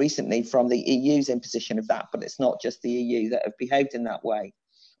and recently from the EU's imposition of that, but it's not just the EU that have behaved in that way.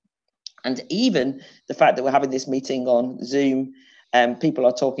 And even the fact that we're having this meeting on Zoom, people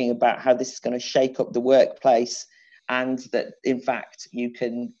are talking about how this is going to shake up the workplace, and that in fact you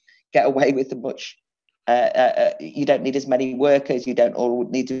can get away with much. You don't need as many workers. You don't all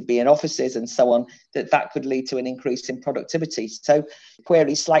need to be in offices and so on. That could lead to an increase in productivity. So,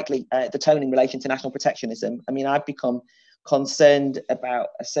 query slightly the tone in relation to national protectionism. I mean, I've become concerned about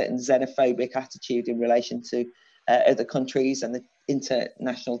a certain xenophobic attitude in relation to other countries and the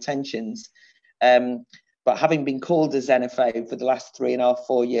international tensions. But having been called a xenophobe for the last 3.5,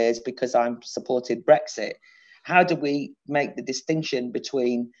 4 years because I'm supported Brexit, how do we make the distinction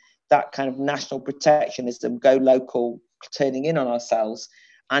between that kind of national protectionism, go local, turning in on ourselves,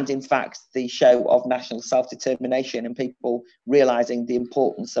 and in fact the show of national self-determination and people realizing the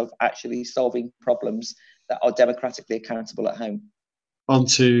importance of actually solving problems that are democratically accountable at home? On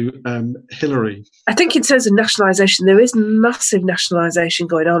to Hilary. I think in terms of nationalisation, there is massive nationalisation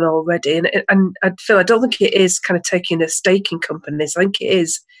going on already, and I feel I don't think it is kind of taking a stake in companies. I think it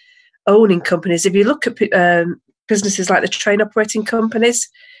is owning companies. If you look at businesses like the train operating companies,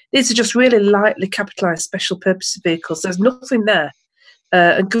 these are just really lightly capitalised special purpose vehicles. There's nothing there,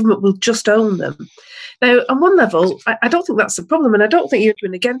 and government will just own them. Now, on one level, I don't think that's the problem, and I don't think you're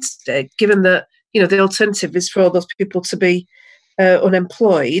doing against it, given that the alternative is for all those people to be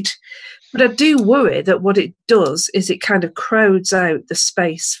unemployed. But I do worry that what it does is it kind of crowds out the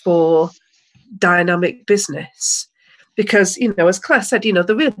space for dynamic business. Because, as Claire said,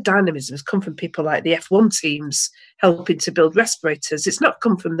 the real dynamism has come from people like the F1 teams helping to build respirators. It's not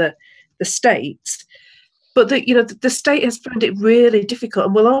come from the state. But the state has found it really difficult,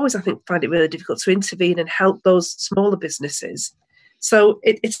 and will always, I think, find it really difficult to intervene and help those smaller businesses. So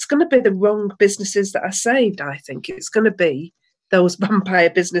it's going to be the wrong businesses that are saved, I think. It's going to be those vampire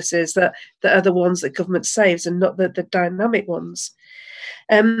businesses that are the ones that government saves, and not the dynamic ones.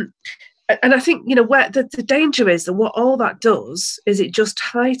 And I think, where the danger is that what all that does is it just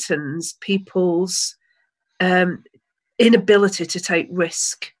heightens people's inability to take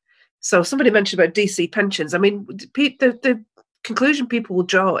risk. So somebody mentioned about DC pensions. I mean, the conclusion people will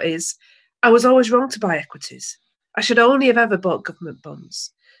draw is, I was always wrong to buy equities. I should only have ever bought government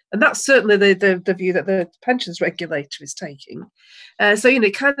bonds. And that's certainly the view that the pensions regulator is taking. So,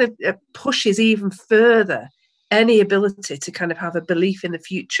 it kind of pushes even further any ability to kind of have a belief in the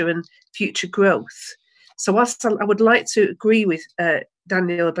future and future growth. So whilst I would like to agree with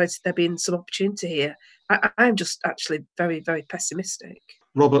Daniel about there being some opportunity here, I'm just actually very, very pessimistic.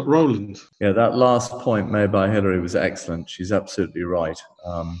 Robert Rowland. Yeah, that last point made by Hilary was excellent. She's absolutely right.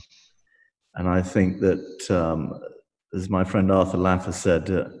 And I think that, as my friend Arthur Laffer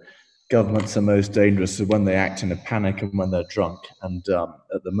said, governments are most dangerous when they act in a panic and when they're drunk. And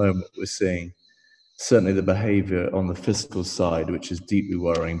at the moment, we're seeing certainly the behavior on the fiscal side, which is deeply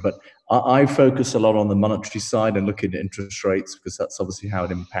worrying. But I focus a lot on the monetary side and look at interest rates, because that's obviously how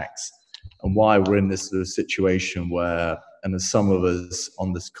it impacts and why we're in this sort of situation where, and as some of us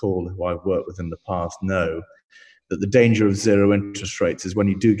on this call who I've worked with in the past know, that the danger of zero interest rates is when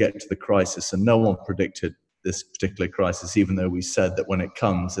you do get to the crisis, and no one predicted this particular crisis, even though we said that when it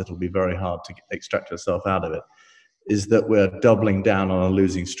comes, it'll be very hard to extract yourself out of it, is that we're doubling down on a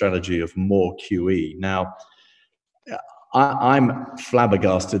losing strategy of more QE. Now, I'm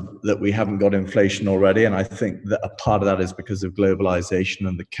flabbergasted that we haven't got inflation already, and I think that a part of that is because of globalization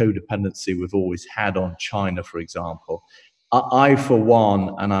and the codependency we've always had on China, for example. I, for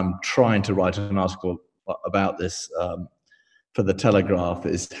one, and I'm trying to write an article about this for the Telegraph,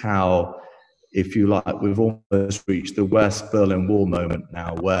 is how, if you like, we've almost reached the West Berlin Wall moment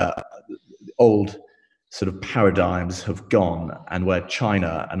now, where old sort of paradigms have gone, and where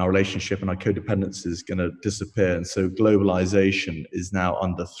China and our relationship and our codependency is going to disappear. And so globalization is now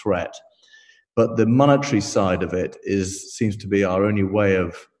under threat. But the monetary side of it seems to be our only way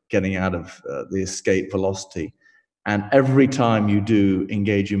of getting out of the escape velocity. And every time you do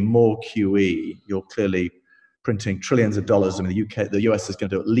engage in more QE, you're clearly printing trillions of dollars. I mean, the US is going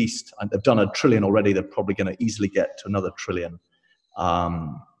to do at least, they've done $1 trillion already. They're probably going to easily get to another $1 trillion.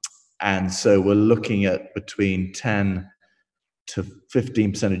 And so we're looking at between 10 to 15%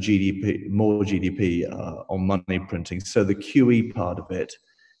 of GDP, more GDP on money printing. So the QE part of it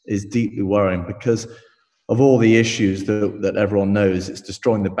is deeply worrying because of all the issues that everyone knows. It's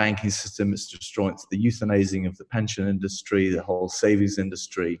destroying the banking system, it's the euthanizing of the pension industry, the whole savings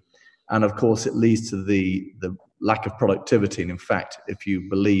industry. And of course, it leads to the lack of productivity. And in fact, if you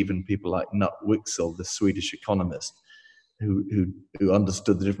believe in people like Knut Wicksell, the Swedish economist, who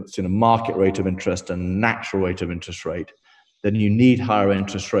understood the difference between a market rate of interest and natural rate of interest rate, then you need higher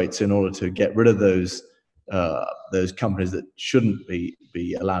interest rates in order to get rid of those companies that shouldn't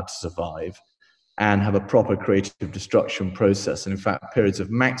be allowed to survive, and have a proper creative destruction process. And in fact, periods of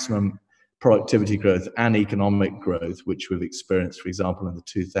maximum productivity growth and economic growth, which we've experienced, for example, in the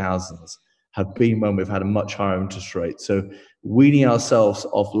 2000s, have been when we've had a much higher interest rate. So weaning ourselves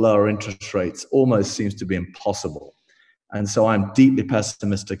off lower interest rates almost seems to be impossible. And so I'm deeply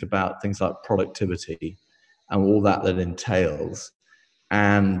pessimistic about things like productivity and all that entails.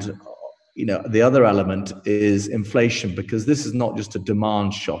 And, the other element is inflation, because this is not just a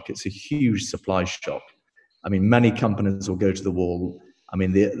demand shock, it's a huge supply shock. I mean, many companies will go to the wall. I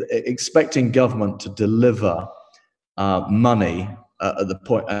mean, expecting government to deliver money at the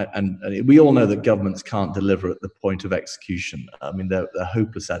point, and we all know that governments can't deliver at the point of execution. I mean, they're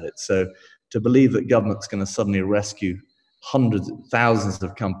hopeless at it. So to believe that government's going to suddenly rescue hundreds, thousands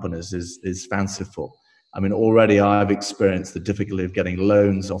of companies is fanciful. I mean, already I've experienced the difficulty of getting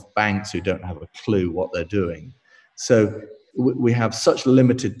loans off banks who don't have a clue what they're doing. So we have such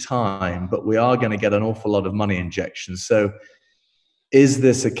limited time, but we are going to get an awful lot of money injections. So is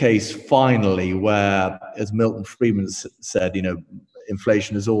this a case finally where, as Milton Friedman said, you know,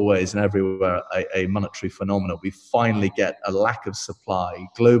 inflation is always and everywhere a monetary phenomenon? We finally get a lack of supply.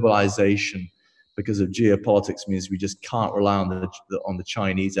 Globalization, because of geopolitics, means we just can't rely on the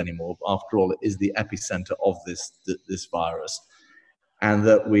Chinese anymore. After all, it is the epicenter of this virus, and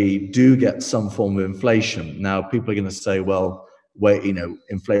that we do get some form of inflation. Now, people are going to say, well, wait, you know,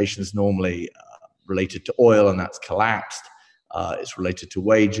 inflation is normally related to oil, and that's collapsed. It's related to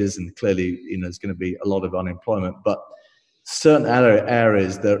wages, and clearly, you know, there's going to be a lot of unemployment. But certain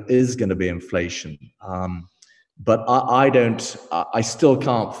areas there is going to be inflation. But I still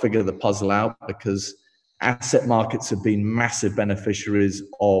can't figure the puzzle out, because asset markets have been massive beneficiaries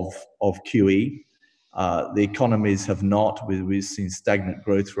of QE. The economies have not. We've seen stagnant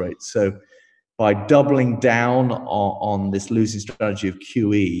growth rates. So by doubling down on this losing strategy of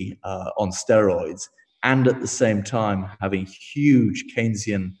QE on steroids, and at the same time having huge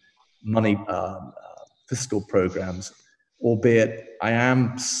Keynesian money fiscal programs, albeit I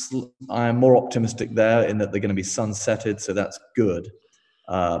am more optimistic there in that they're going to be sunsetted, so that's good,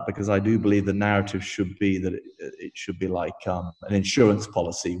 because I do believe the narrative should be that it should be like an insurance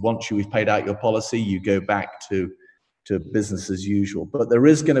policy. Once you've paid out your policy, you go back to business as usual. But there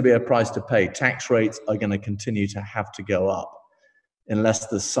is going to be a price to pay. Tax rates are going to continue to have to go up unless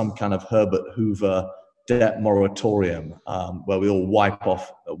there's some kind of Herbert Hoover debt moratorium where we all wipe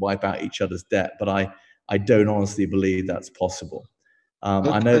out each other's debt. But I don't honestly believe that's possible. Okay.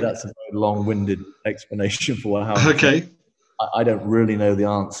 I know that's a very long-winded explanation for how. Okay. I don't really know the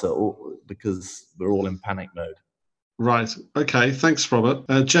answer because we're all in panic mode. Right. Okay. Thanks, Robert.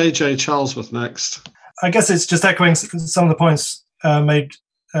 JJ Charlesworth next. I guess it's just echoing some of the points made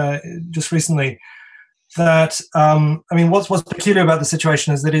just recently. That I mean, what's peculiar about the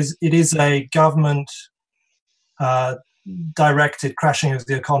situation is that it is a government directed crashing of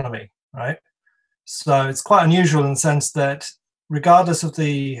the economy, right? So it's quite unusual in the sense that regardless of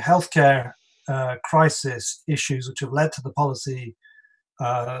the healthcare crisis issues which have led to the policy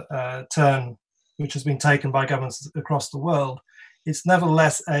turn which has been taken by governments across the world, it's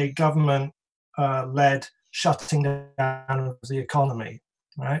nevertheless a government-led shutting down of the economy,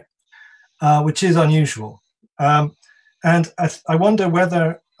 right? Which is unusual. And I wonder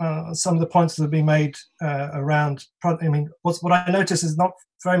whether some of the points that have been made around, I mean, what I notice is not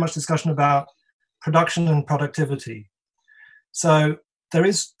very much discussion about production and productivity. So there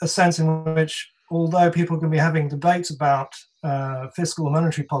is a sense in which, although people can be having debates about fiscal and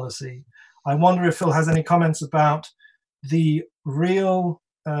monetary policy, I wonder if Phil has any comments about the real,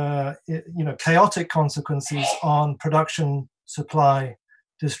 chaotic consequences on production, supply,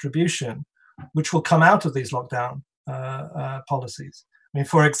 distribution, which will come out of these lockdown policies. I mean,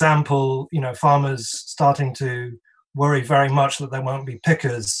 for example, farmers starting to worry very much that there won't be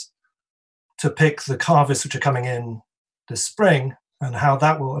pickers to pick the harvests which are coming in this spring, and how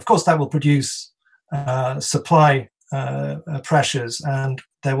that will, of course, that will produce supply pressures, and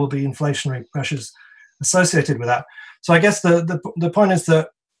there will be inflationary pressures associated with that. So I guess the point is that,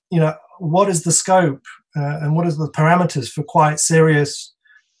 what is the scope and what is the parameters for quite serious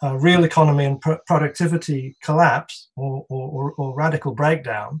real economy and productivity collapse or radical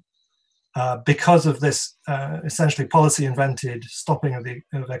breakdown because of this essentially policy-invented stopping of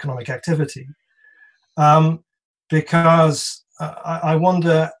economic activity. Because I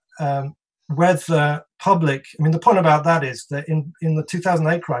wonder whether public, I mean, the point about that is that in the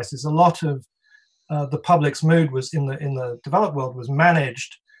 2008 crisis, a lot of the public's mood was in the developed world was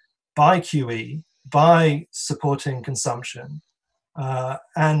managed by QE, by supporting consumption.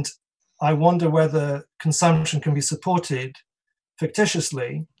 And I wonder whether consumption can be supported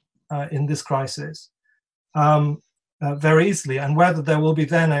fictitiously in this crisis very easily, and whether there will be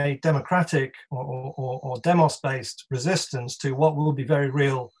then a democratic or demos-based resistance to what will be very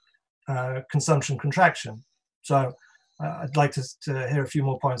real consumption contraction. So I'd like to hear a few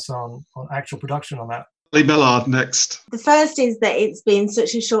more points on actual production on that. Lee Millard next. The first is that it's been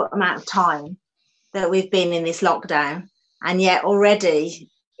such a short amount of time that we've been in this lockdown, and yet already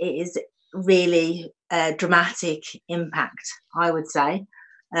it is really a dramatic impact, I would say,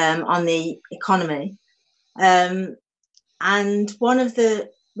 on the economy. And one of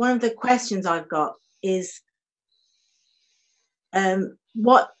the questions I've got is,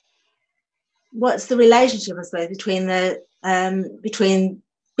 what's the relationship, I suppose, between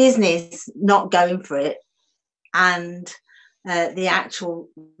business not going for it and the actual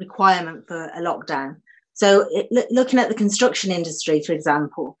requirement for a lockdown? So looking at the construction industry, for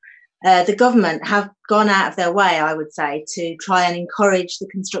example, the government have gone out of their way, I would say, to try and encourage the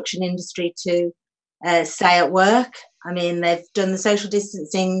construction industry to stay at work. I mean, they've done the social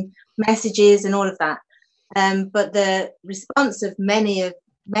distancing messages and all of that. But the response of many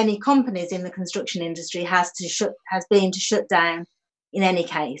companies in the construction industry has been to shut down in any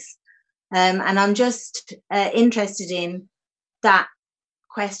case. And I'm just interested in that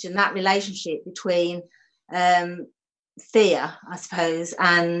question, that relationship between fear, I suppose,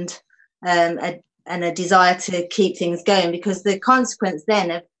 and a desire to keep things going, because the consequence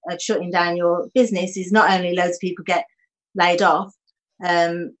then of shutting down your business is not only loads of people get laid off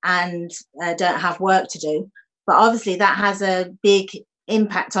and don't have work to do, but obviously that has a big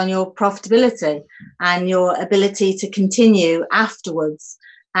impact on your profitability and your ability to continue afterwards.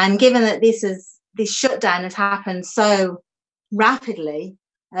 And given that this shutdown has happened so rapidly,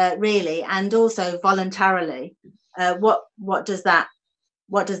 really, and also voluntarily, what does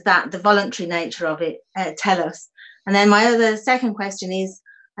the voluntary nature of it tell us? And then my other second question is,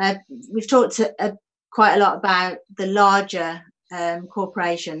 we've talked quite a lot about the larger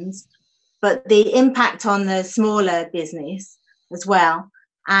corporations, but the impact on the smaller business as well,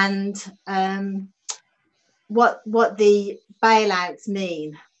 and what the bailouts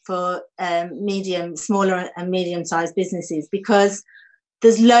mean for smaller and medium-sized businesses, because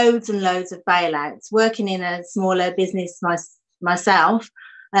there's loads and loads of bailouts. Working in a smaller business myself,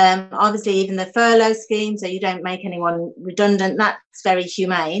 obviously even the furlough scheme, so you don't make anyone redundant, that's very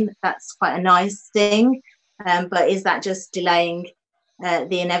humane, that's quite a nice thing, but is that just delaying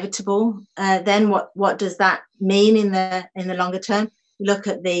the inevitable? Then what does that mean in the longer term? You look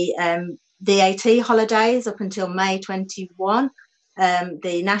at the VAT holidays up until May 21,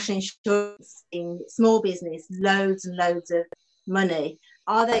 the national insurance in small business, loads and loads of money.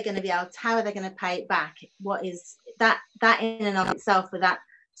 Are they going to be able to, how are they going to pay it back? What is that in and of itself for that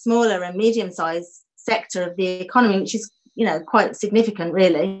smaller and medium-sized sector of the economy, which is, quite significant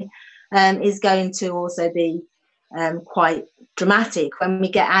really, is going to also be quite dramatic when we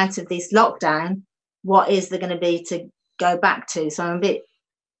get out of this lockdown. What is there going to be to go back to? So I'm a bit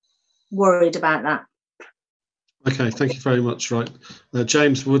worried about that. Okay, thank you very much. Right,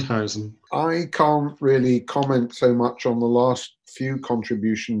 James Woodhousen. I can't really comment so much on the last few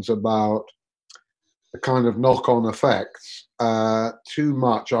contributions about the kind of knock-on effects too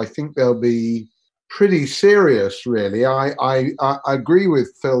much. I think they'll be pretty serious, really. I agree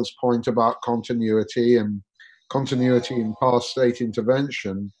with Phil's point about continuity in past state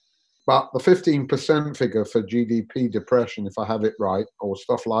intervention, but the 15% figure for GDP depression, if I have it right, or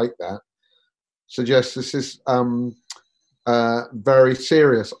stuff like that, suggests this is very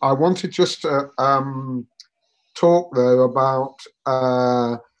serious. I wanted just to talk, though, about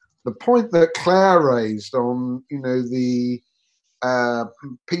the point that Claire raised on, the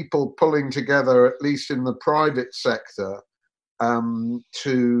people pulling together, at least in the private sector,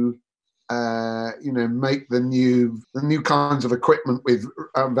 to make the new kinds of equipment with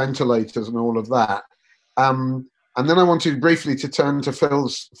ventilators and all of that. And then I wanted briefly to turn to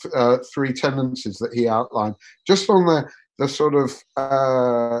Phil's three tendencies that he outlined, just on the sort of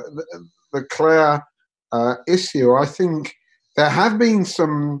the Claire issue. I think there have been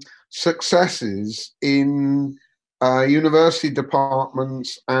some successes in university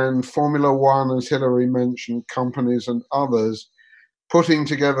departments and Formula One, as Hilary mentioned, companies and others putting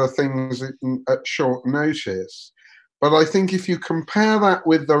together things at short notice. But I think if you compare that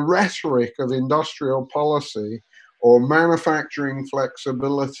with the rhetoric of industrial policy or manufacturing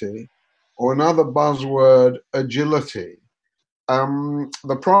flexibility, or another buzzword, agility,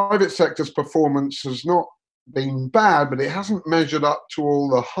 the private sector's performance has not been bad, but it hasn't measured up to all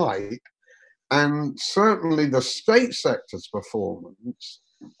the hype. And certainly the state sector's performance,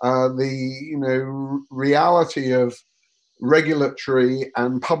 the reality of regulatory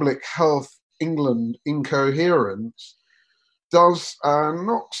and public health England incoherence does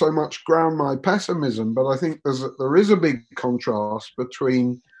not so much ground my pessimism, but I think there is a big contrast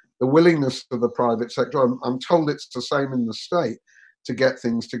between the willingness of the private sector, I'm told it's the same in the state, to get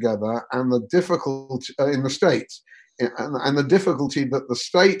things together, and the difficulty in the States, and the difficulty that the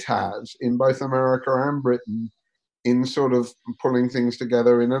state has in both America and Britain in sort of pulling things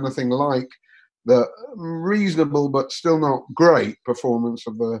together in anything like the reasonable but still not great performance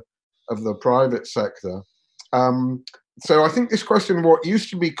of the private sector. So I think this question, what used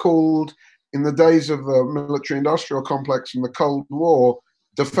to be called in the days of the military-industrial complex and the Cold War,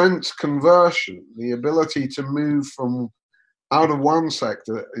 defense conversion, the ability to move from out of one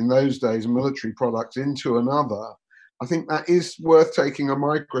sector, in those days, military products, into another, I think that is worth taking a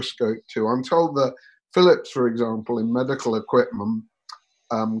microscope to. I'm told that Philips, for example, in medical equipment,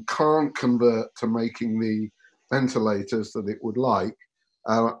 can't convert to making the ventilators that it would like,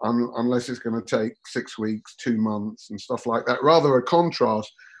 unless it's going to take 6 weeks, 2 months, and stuff like that. Rather a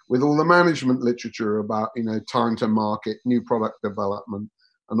contrast with all the management literature about, time to market, new product development,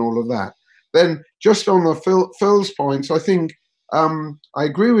 and all of that. Then, just on the Phil's points, I think I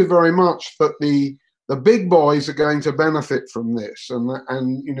agree with very much that the big boys are going to benefit from this,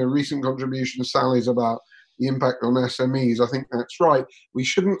 and recent contributions, Sally's, about the impact on SMEs. I think that's right. We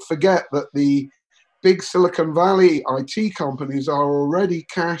shouldn't forget that the big Silicon Valley IT companies are already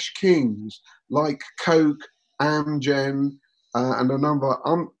cash kings, like Coke, Amgen, and a number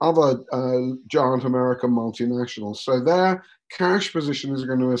of other giant American multinationals. So their cash position is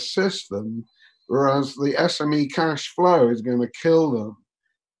going to assist them, whereas the SME cash flow is going to kill them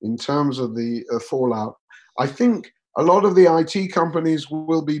in terms of the fallout. I think a lot of the IT companies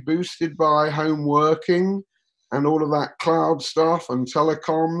will be boosted by home working and all of that cloud stuff and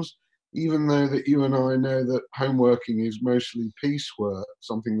telecoms, even though that you and I know that home working is mostly piecework,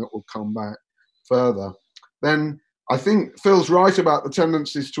 something that will come back further. Then I think Phil's right about the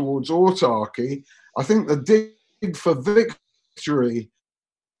tendencies towards autarky. I think the dig for victory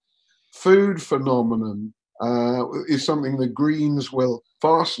food phenomenon is something the Greens will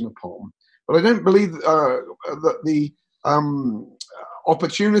fasten upon. But I don't believe that the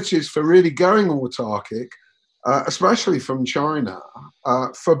opportunities for really going autarkic, especially from China,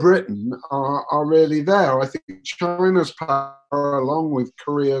 for Britain are really there. I think China's power, along with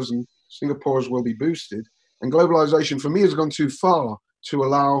Korea's and Singapore's, will be boosted. And globalization, for me, has gone too far to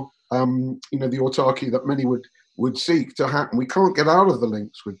allow the autarky that many would seek to happen. We can't get out of the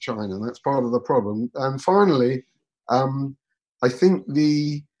links with China, and that's part of the problem. And finally, I think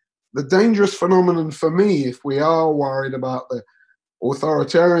the dangerous phenomenon for me, if we are worried about the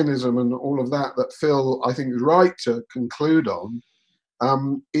authoritarianism and all of that Phil, I think, is right to conclude on,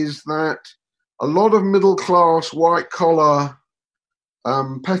 is that a lot of middle-class, white-collar,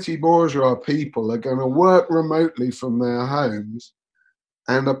 petty bourgeois people are going to work remotely from their homes.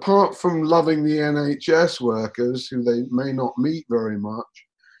 And apart from loving the NHS workers, who they may not meet very much,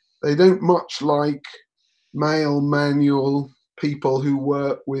 they don't much like male manual people who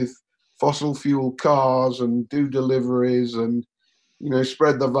work with fossil fuel cars and do deliveries and,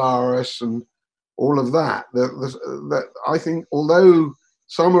 spread the virus and all of that. That I think, although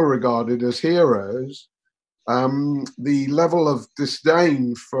some are regarded as heroes, the level of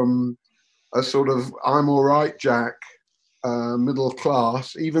disdain from a sort of I'm all right, Jack, middle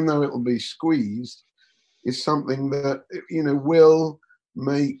class, even though it will be squeezed, is something that will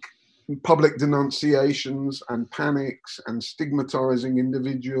make public denunciations and panics and stigmatizing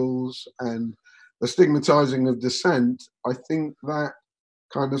individuals and the stigmatizing of dissent. I think that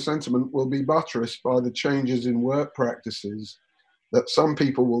kind of sentiment will be buttressed by the changes in work practices, that some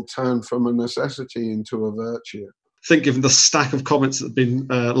people will turn from a necessity into a virtue. I think given the stack of comments that have been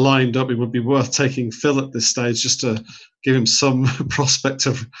lined up, it would be worth taking Phil at this stage just to give him some prospect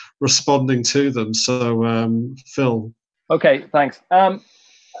of responding to them. So, Phil. Okay, thanks. I'll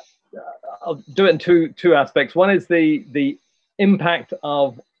do it in two aspects. One is the impact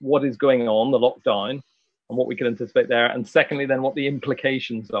of what is going on, the lockdown, and what we can anticipate there. And secondly, then what the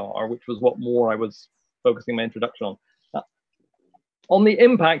implications are, which was what more I was focusing my introduction on. On the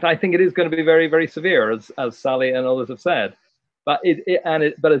impact, I think it is going to be very, very severe, as Sally and others have said. But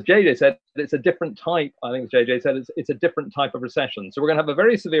but as JJ said, it's a different type. I think as JJ said, it's a different type of recession. So we're going to have a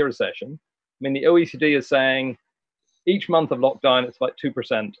very severe recession. I mean, the OECD is saying each month of lockdown, it's like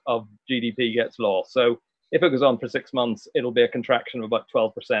 2% of GDP gets lost. So if it goes on for 6 months, it'll be a contraction of about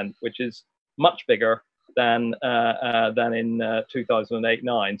 12%, which is much bigger than in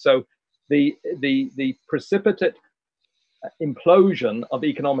 2008-9. So the precipitate implosion of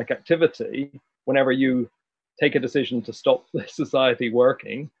economic activity, whenever you take a decision to stop the society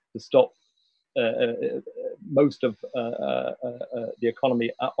working, to stop most of the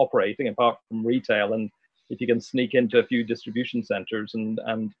economy operating, apart from retail, and if you can sneak into a few distribution centers and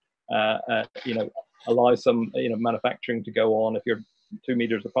allow some manufacturing to go on if you're 2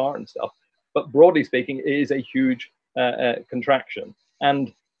 meters apart and stuff. But broadly speaking, it is a huge contraction,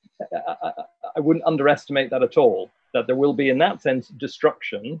 and I wouldn't underestimate that at all. That there will be, in that sense,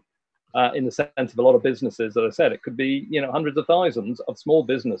 destruction in the sense of a lot of businesses. As I said, it could be hundreds of thousands of small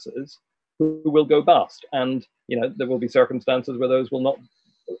businesses who will go bust, and there will be circumstances where those will not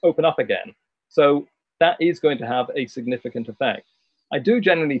open up again. So that is going to have a significant effect. I do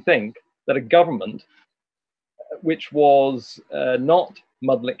generally think that a government which was not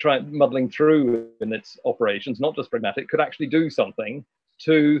muddling through in its operations, not just pragmatic, could actually do something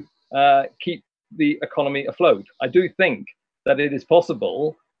to keep the economy afloat. I do think that it is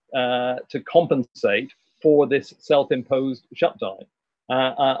possible to compensate for this self-imposed shutdown.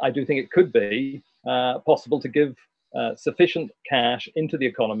 I do think it could be possible to give sufficient cash into the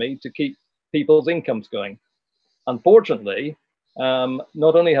economy to keep people's incomes going. Unfortunately,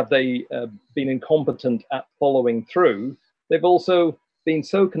 not only have they been incompetent at following through, they've also been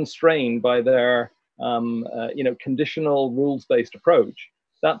so constrained by their conditional rules-based approach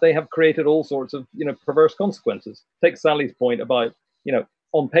that they have created all sorts of perverse consequences. Take Sally's point about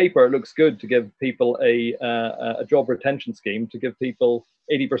on paper it looks good to give people a job retention scheme, to give people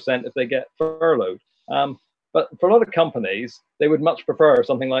 80% if they get furloughed. But for a lot of companies, they would much prefer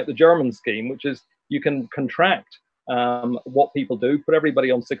something like the German scheme, which is you can contract what people do, put everybody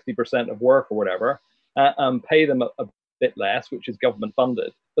on 60% of work or whatever, and pay them a bit less, which is government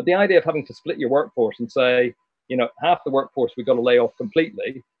funded. But the idea of having to split your workforce and say, half the workforce we've got to lay off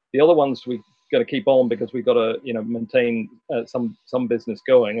completely, the other ones we've got to keep on because we've got to, maintain some business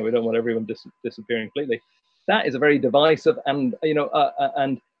going, and we don't want everyone disappearing completely. That is a very divisive and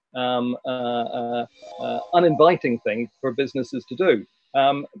uninviting thing for businesses to do.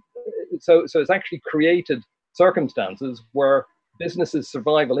 So it's actually created circumstances where businesses'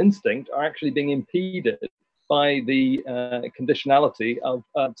 survival instinct are actually being impeded by the conditionality of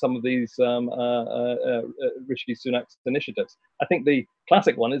some of these Rishi Sunak's initiatives. I think the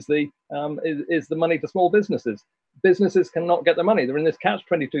classic one is the money to small businesses. Businesses cannot get their money. They're in this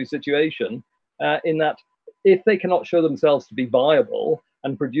catch-22 situation in that if they cannot show themselves to be viable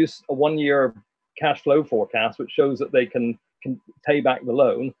and produce a one-year cash flow forecast which shows that they can pay back the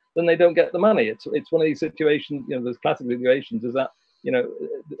loan, then they don't get the money. It's one of these situations, those classic situations is that,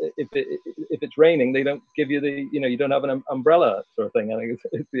 if it's raining, they don't give you the, you don't have an umbrella sort of thing. I think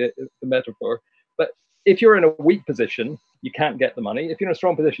it's the metaphor. But if you're in a weak position, you can't get the money. If you're in a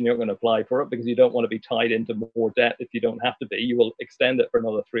strong position, you're not going to apply for it because you don't want to be tied into more debt if you don't have to be. You will extend it for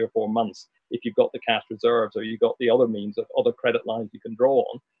another 3 or 4 months if you've got the cash reserves or you've got the other means of other credit lines you can draw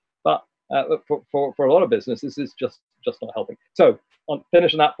on. But for a lot of businesses, this is just not helping. So on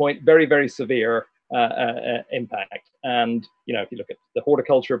finishing that point, very, very severe impact. And if you look at the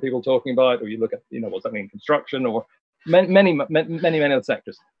horticulture people talking about, or you look at what's happening in construction, or many other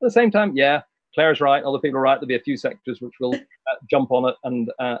sectors. At the same time, yeah, Claire's right, other people are right. There'll be a few sectors which will jump on it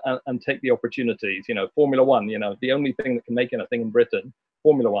and take the opportunities. Formula One. The only thing that can make anything in Britain,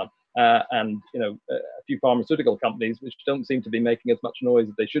 Formula One, and a few pharmaceutical companies which don't seem to be making as much noise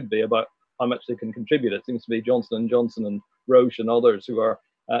as they should be about how much they can contribute. It seems to be Johnson & Johnson and Roche and others who are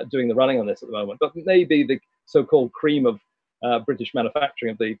doing the running on this at the moment. But maybe the so-called cream of British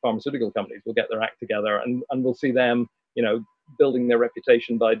manufacturing of the pharmaceutical companies will get their act together, and we'll see them, building their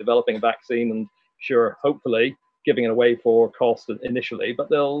reputation by developing a vaccine and hopefully giving it away for cost initially, but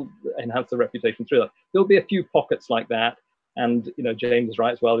they'll enhance their reputation through that. There'll be a few pockets like that. And, James is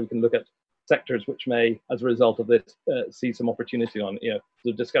right as well. We can look at sectors which may, as a result of this, see some opportunity on,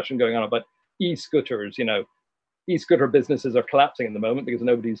 the discussion going on about e-scooters. E-scooter businesses are collapsing at the moment because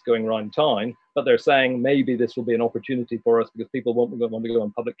nobody's going around town, but they're saying maybe this will be an opportunity for us because people won't want to go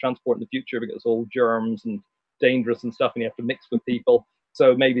on public transport in the future because it's all germs and dangerous and stuff, and you have to mix with people.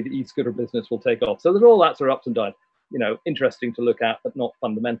 So maybe the e-scooter business will take off. So there's all that sort of ups and downs, interesting to look at, but not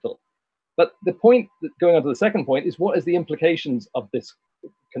fundamental. But the point, going on to the second point, is what is the implications of this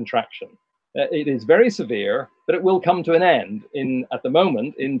contraction? It is very severe, but it will come to an end at the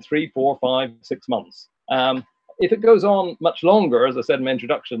moment in 3, 4, 5, 6 months. If it goes on much longer, as I said in my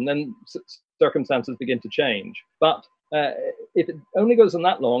introduction, then circumstances begin to change. But if it only goes on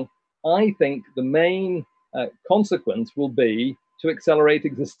that long, I think the main consequence will be to accelerate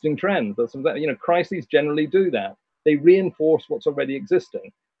existing trends. Crises generally do that. They reinforce what's already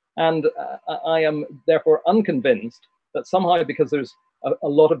existing. And I am therefore unconvinced that somehow, because there's a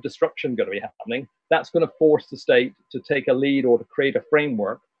lot of destruction going to be happening, that's going to force the state to take a lead or to create a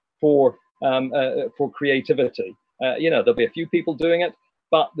framework for creativity. There'll be a few people doing it,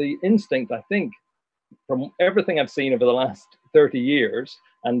 but the instinct, I think, from everything I've seen over the last 30 years,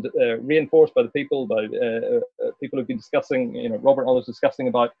 and reinforced by the people, people who've been discussing, Robert and others discussing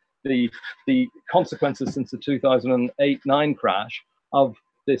about the consequences since the 2008-9 crash of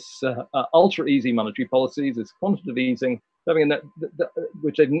this ultra easy monetary policies, this quantitative easing,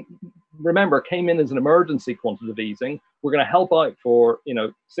 which they remember came in as an emergency quantitative easing. We're going to help out for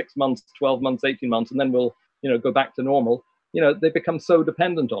 6 months, 12 months, 18 months, and then we'll go back to normal. They become so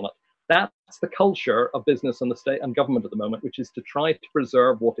dependent on it. That's the culture of business and the state and government at the moment, which is to try to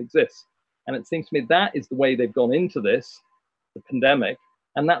preserve what exists. And it seems to me that is the way they've gone into this, the pandemic,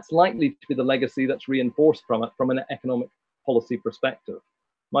 and that's likely to be the legacy that's reinforced from it from an economic policy perspective.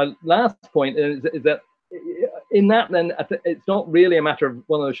 My last point is that in that, then, it's not really a matter of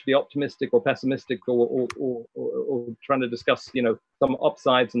whether it should be optimistic or pessimistic or trying to discuss, some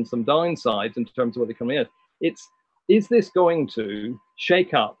upsides and some downsides in terms of what the economy is. Is this going to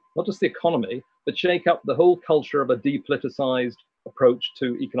shake up not just the economy, but shake up the whole culture of a depoliticized approach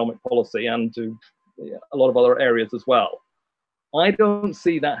to economic policy and to a lot of other areas as well? I don't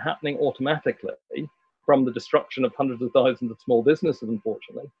see that happening automatically from the destruction of hundreds of thousands of small businesses,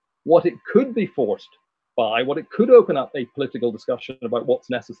 unfortunately. What it could be forced by, what it could open up a political discussion about what's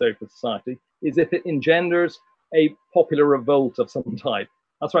necessary for society, is if it engenders a popular revolt of some type.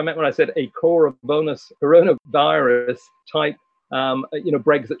 That's what I meant when I said a coronavirus type,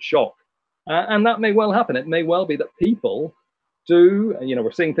 Brexit shock. And that may well happen. It may well be that people do,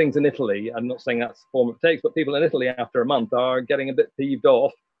 we're seeing things in Italy. I'm not saying that's the form it takes, but people in Italy after a month are getting a bit peeved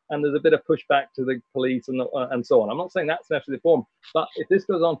off, and there's a bit of pushback to the police and so on. I'm not saying that's necessarily the form, but if this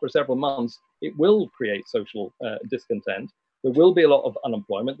goes on for several months, it will create social discontent. There will be a lot of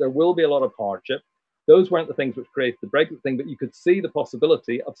unemployment. There will be a lot of hardship. Those weren't the things which created the Brexit thing, but you could see the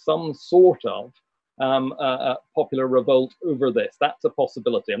possibility of some sort of popular revolt over this. That's a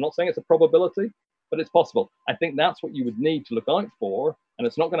possibility. I'm not saying it's a probability, but it's possible. I think that's what you would need to look out for, and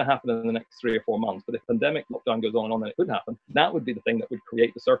it's not going to happen in the next 3 or 4 months. But if pandemic lockdown goes on and it could happen, that would be the thing that would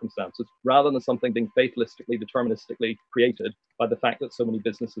create the circumstances, rather than something being fatalistically, deterministically created by the fact that so many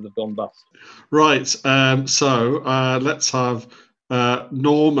businesses have gone bust. Right. So let's have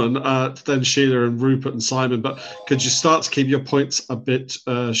Norman, then Sheila and Rupert and Simon. But could you start to keep your points a bit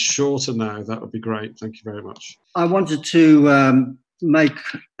shorter now? That would be great. Thank you very much. I wanted to make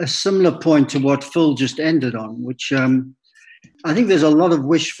a similar point to what Phil just ended on, which I think there's a lot of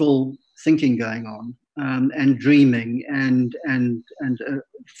wishful thinking going on and dreaming and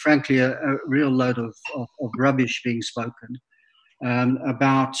frankly a real load of rubbish being spoken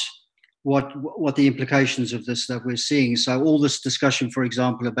about what the implications of this that we're seeing. So all this discussion, for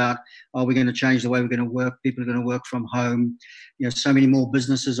example, about are we going to change the way we're going to work? People are going to work from home. So many more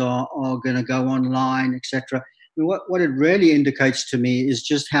businesses are going to go online, etc. What it really indicates to me is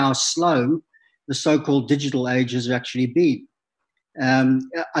just how slow the so-called digital age has actually been.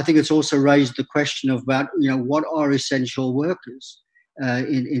 I think it's also raised the question of about what are essential workers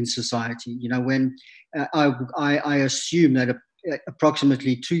in society. When I assume that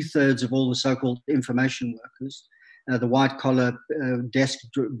approximately 2/3 of all the so-called information workers, the white-collar,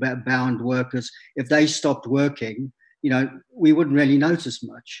 desk-bound workers, if they stopped working, we wouldn't really notice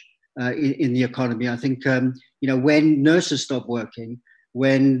much in the economy. I think, when nurses stop working,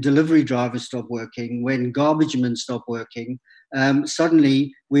 when delivery drivers stop working, when garbage men stop working,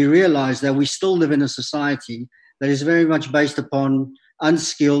 suddenly we realize that we still live in a society that is very much based upon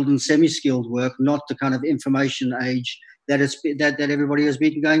unskilled and semi-skilled work, not the kind of information age that everybody has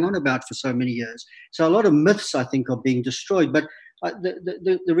been going on about for so many years. So a lot of myths, I think, are being destroyed. But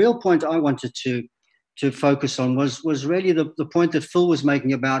the real point I wanted to focus on was really the point that Phil was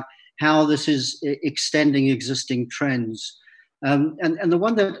making about how this is extending existing trends. And the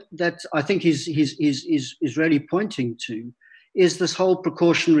one that I think is really pointing to is this whole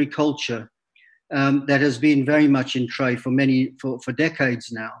precautionary culture that has been very much in trade for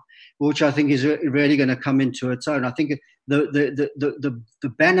decades now, which I think is really going to come into its own. I think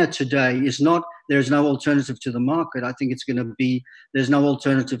the banner today is not there's no alternative to the market. I think it's going to be there's no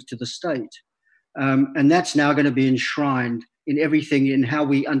alternative to the state. And that's now going to be enshrined in everything, in how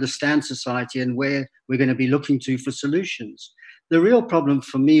we understand society and where we're going to be looking to for solutions. The real problem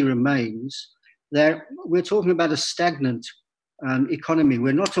for me remains that we're talking about a stagnant economy.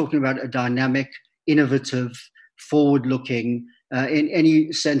 We're not talking about a dynamic, innovative, forward-looking, in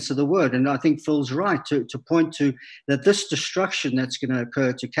any sense of the word. And I think Phil's right to point to that this destruction that's going to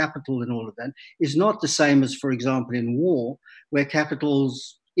occur to capital and all of that is not the same as, for example, in war, where capital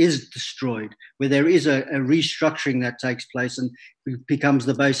is destroyed, where there is a restructuring that takes place and becomes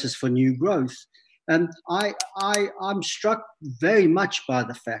the basis for new growth. And I'm struck very much by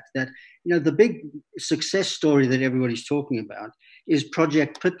the fact that, the big success story that everybody's talking about is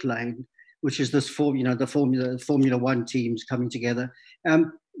Project Pit Lane, which is this the Formula One teams coming together.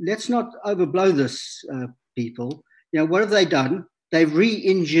 Let's not overblow this, people. What have they done? They've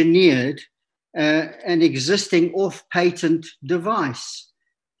re-engineered an existing off-patent device.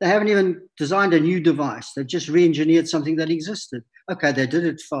 They haven't even designed a new device. They've just re-engineered something that existed. Okay, they did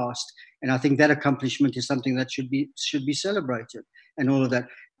it fast, and I think that accomplishment is something that should be celebrated, and all of that.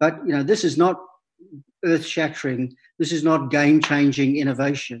 But this is not earth-shattering. This is not game-changing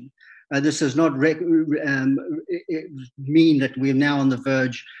innovation. This does not mean that we're now on the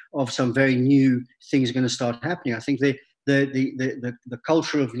verge of some very new things going to start happening. I think the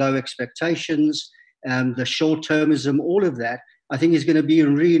culture of low expectations, the short-termism, all of that, I think is going to be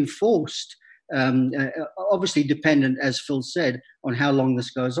reinforced, obviously dependent, as Phil said, on how long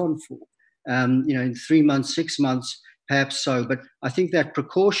this goes on for. In 3 months, 6 months, perhaps so. But I think that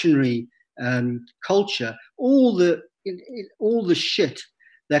precautionary culture, all the shit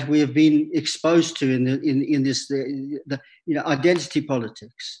that we have been exposed to in this identity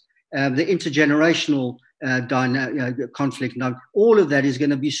politics, the intergenerational conflict, all of that is going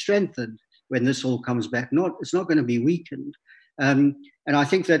to be strengthened when this all comes back. It's not going to be weakened. And I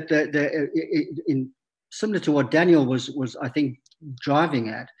think that similar to what Daniel was I think driving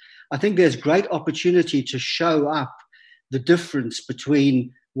at, I think there's great opportunity to show up the difference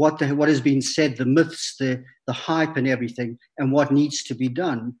between what has been said, the myths, the hype and everything, and what needs to be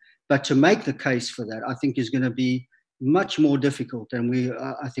done. But to make the case for that, I think is going to be much more difficult than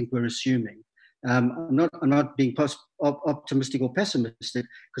I think we're assuming. I'm not being optimistic or pessimistic,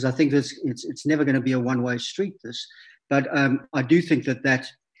 because I think it's never going to be a one-way street, this. But I do think that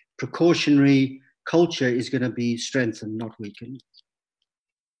precautionary culture is going to be strengthened, not weakened.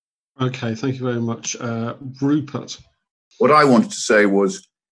 Okay, thank you very much. Rupert. What I wanted to say was,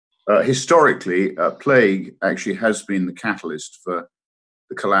 historically, plague actually has been the catalyst for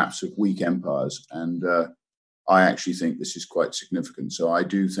the collapse of weak empires. And I actually think this is quite significant. So I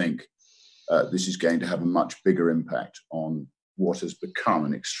do think this is going to have a much bigger impact on what has become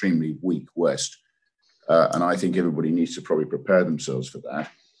an extremely weak West. And I think everybody needs to probably prepare themselves for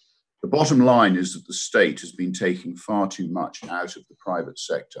that. The bottom line is that the state has been taking far too much out of the private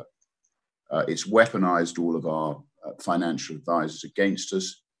sector. It's weaponized all of our financial advisors against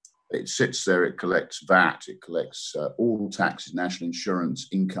us. It sits there, it collects VAT, it collects all taxes, national insurance,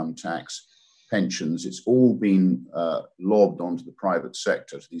 income tax, pensions. It's all been lobbed onto the private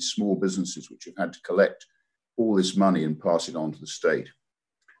sector, to these small businesses which have had to collect all this money and pass it on to the state.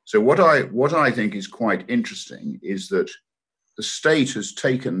 So what I think is quite interesting is that the state has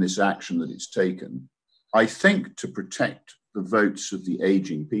taken this action that it's taken, I think, to protect the votes of the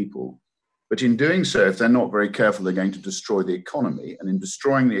aging people. But in doing so, if they're not very careful, they're going to destroy the economy. And in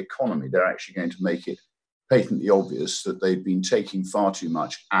destroying the economy, they're actually going to make it patently obvious that they've been taking far too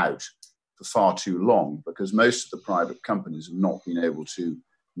much out for far too long, because most of the private companies have not been able to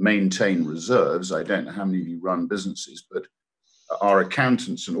maintain reserves. I don't know how many of you run businesses, but our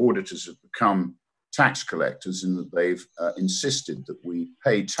accountants and auditors have become tax collectors in that they've insisted that we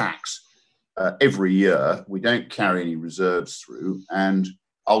pay tax every year. We don't carry any reserves through, and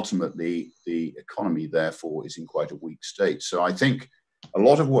ultimately the economy therefore is in quite a weak state. So I think a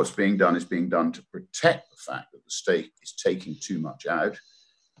lot of what's being done is being done to protect the fact that the state is taking too much out.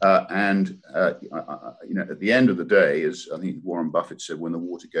 At the end of the day, as I think Warren Buffett said, when the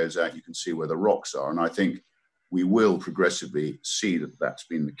water goes out, you can see where the rocks are. And I think we will progressively see that that's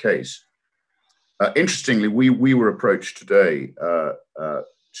been the case. Interestingly, we were approached today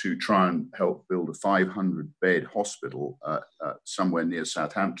to try and help build a 500-bed hospital somewhere near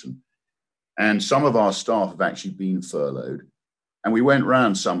Southampton. And some of our staff have actually been furloughed. And we went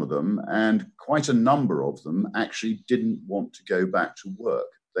round some of them, and quite a number of them actually didn't want to go back to work.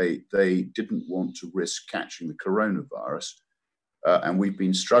 They didn't want to risk catching the coronavirus. And we've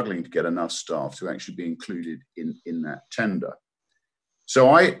been struggling to get enough staff to actually be included in that tender.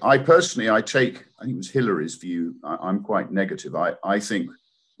 So I personally, I think it was Hillary's view, I'm quite negative. I think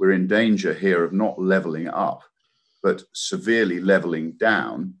we're in danger here of not leveling up, but severely leveling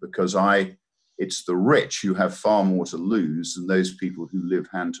down, because it's the rich who have far more to lose than those people who live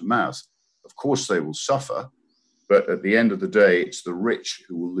hand to mouth. Of course, they will suffer, but at the end of the day, it's the rich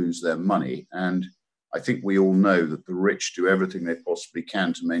who will lose their money. And I think we all know that the rich do everything they possibly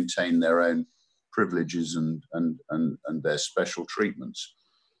can to maintain their own privileges and their special treatments.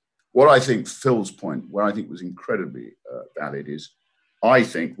 What I think Phil's point, where I think was incredibly valid, is I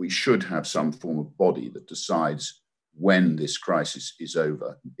think we should have some form of body that decides when this crisis is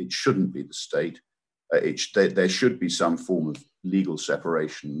over. It shouldn't be the state. There should be some form of legal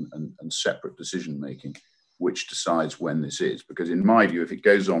separation and separate decision-making which decides when this is. Because in my view, if it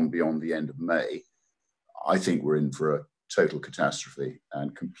goes on beyond the end of May, I think we're in for a total catastrophe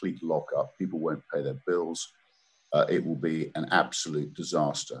and complete lockup. People won't pay their bills. it will be an absolute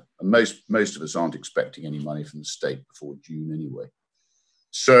disaster. And most of us aren't expecting any money from the state before June anyway.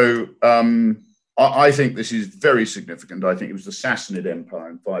 So I think this is very significant. I think it was the Sassanid Empire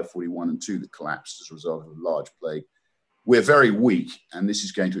in 541 and 2 that collapsed as a result of a large plague. We're very weak, and this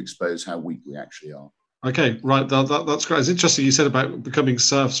is going to expose how weak we actually are. Okay, right. That's great. It's interesting you said about becoming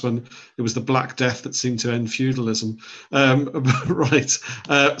serfs when it was the Black Death that seemed to end feudalism. Right.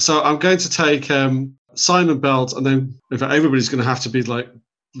 So I'm going to take Simon Belt, and then everybody's going to have to be like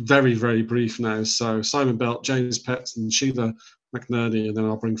very, very brief now. So Simon Belt, James Petts, and Sheila McNerney, and then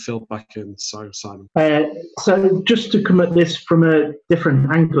I'll bring Phil back in. So Simon. So just to come at this from a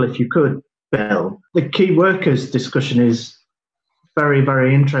different angle, if you could, Bill, the key workers discussion is very,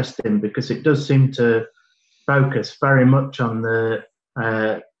 very interesting because it does seem to focus very much on the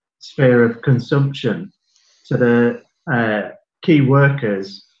sphere of consumption. So the key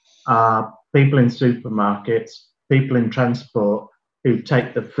workers are people in supermarkets, people in transport who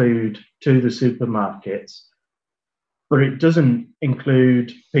take the food to the supermarkets, but it doesn't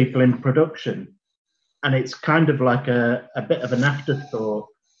include people in production. And it's kind of like a bit of an afterthought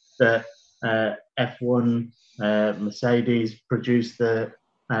that F1 Mercedes produced the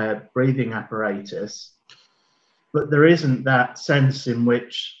breathing apparatus, but there isn't that sense in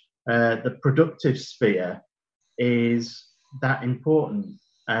which the productive sphere is that important,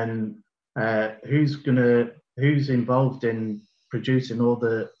 and who's involved in producing all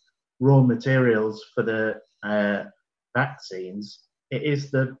the raw materials for the vaccines. It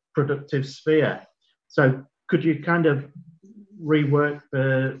is the productive sphere. So could you kind of rework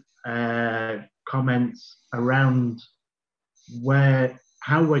the comments around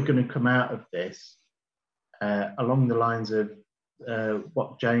how we're going to come out of this along the lines of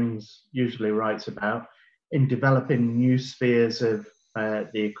what James usually writes about in developing new spheres of the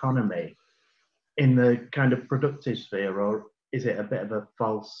economy in the kind of productive sphere, or is it a bit of a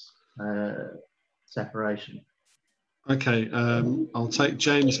false separation? Okay, I'll take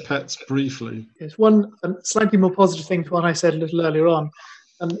James Petts briefly. There's one slightly more positive thing to what I said a little earlier on.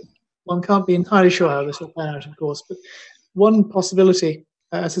 One can't be entirely sure how this will play out, of course, but one possibility,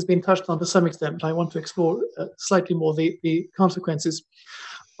 as has been touched on to some extent, but I want to explore slightly more the consequences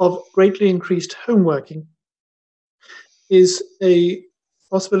of greatly increased homeworking, is a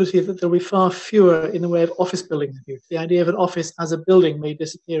possibility that there will be far fewer in the way of office buildings. The idea of an office as a building may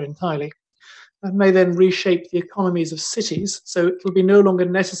disappear entirely. That may then reshape the economies of cities, so it will be no longer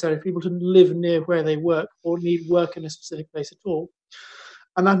necessary for people to live near where they work or need work in a specific place at all.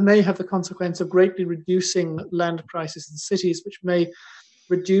 And that may have the consequence of greatly reducing land prices in cities, which may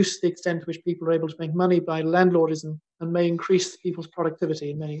reduce the extent to which people are able to make money by landlordism and may increase people's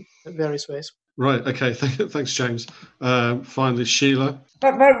productivity in many various ways. Right, okay, thanks, James. Finally, Sheila.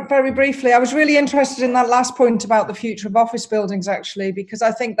 But very, very briefly, I was really interested in that last point about the future of office buildings, actually, because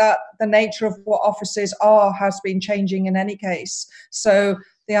I think that the nature of what offices are has been changing in any case. So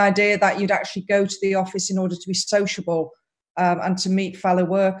the idea that you'd actually go to the office in order to be sociable and to meet fellow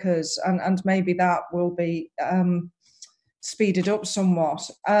workers, and maybe that will be speeded up somewhat.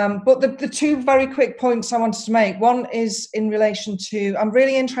 But the two very quick points I wanted to make, one is in relation to, I'm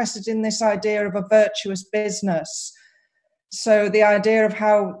really interested in this idea of a virtuous business. So the idea of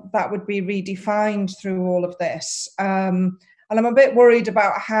how that would be redefined through all of this. And I'm a bit worried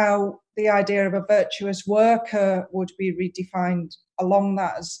about how the idea of a virtuous worker would be redefined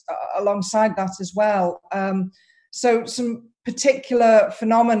alongside that as well. So some particular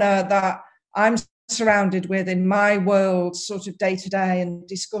phenomena that I'm surrounded with in my world, sort of day to day, and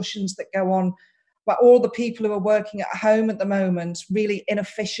discussions that go on about all the people who are working at home at the moment really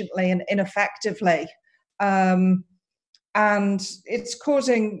inefficiently and ineffectively. And it's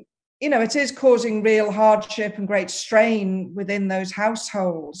causing, it is causing real hardship and great strain within those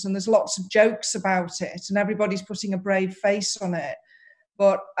households. And there's lots of jokes about it and everybody's putting a brave face on it.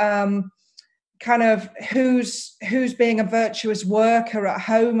 But kind of who's being a virtuous worker at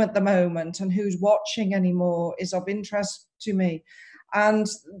home at the moment and who's watching anymore is of interest to me. And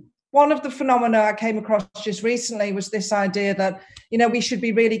one of the phenomena I came across just recently was this idea that, we should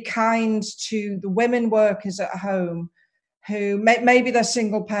be really kind to the women workers at home who maybe they're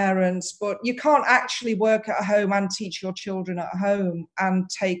single parents, but you can't actually work at home and teach your children at home and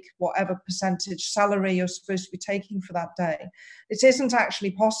take whatever percentage salary you're supposed to be taking for that day. It isn't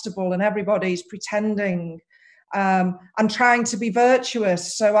actually possible, and everybody's pretending and trying to be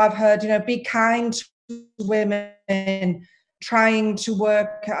virtuous. So I've heard, be kind to women trying to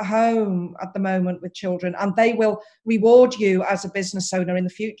work at home at the moment with children, and they will reward you as a business owner in the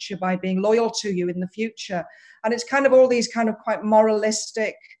future by being loyal to you in the future. And it's kind of all these kind of quite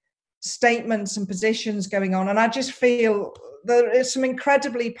moralistic statements and positions going on. And I just feel there is some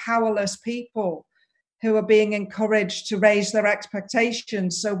incredibly powerless people who are being encouraged to raise their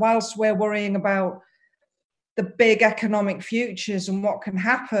expectations. So whilst we're worrying about the big economic futures and what can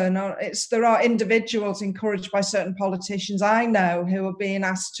happen, there are individuals encouraged by certain politicians I know who are being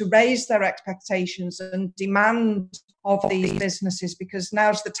asked to raise their expectations and demand of these businesses, because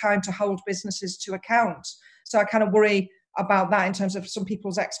now's the time to hold businesses to account. So I kind of worry about that in terms of some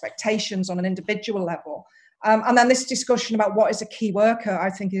people's expectations on an individual level. And then this discussion about what is a key worker, I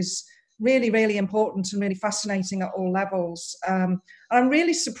think, is really, really important and really fascinating at all levels. And I'm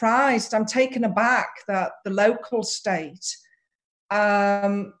really surprised, I'm taken aback that the local state,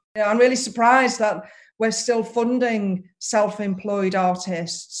 I'm really surprised that we're still funding self-employed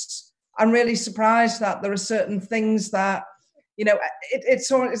artists. I'm really surprised that there are certain things that,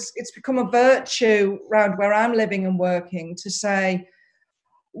 it's become a virtue around where I'm living and working to say,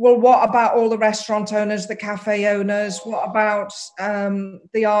 well, what about all the restaurant owners, the cafe owners? What about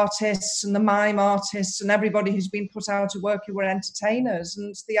the artists and the mime artists and everybody who's been put out of work who were entertainers?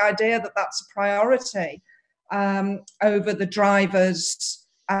 And the idea that that's a priority over the drivers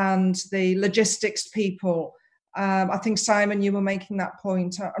and the logistics people. I think, Simon, you were making that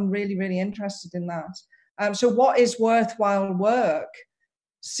point. I'm really, really interested in that. So what is worthwhile work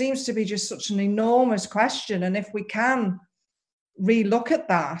seems to be just such an enormous question. And if we can relook at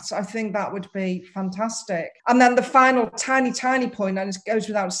that, I think that would be fantastic. And then the final tiny point, and it goes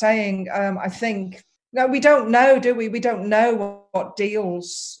without saying, I think, no, we don't know, do we? We don't know what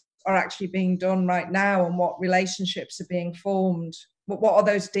deals are actually being done right now and what relationships are being formed. What are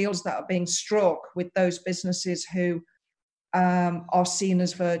those deals that are being struck with those businesses who are seen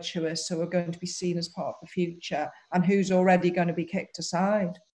as virtuous, who are going to be seen as part of the future, and who's already going to be kicked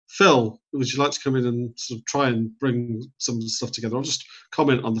aside? Phil, would you like to come in and sort of try and bring some of the stuff together? I'll just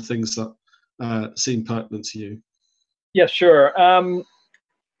comment on the things that seem pertinent to you. Yeah, sure.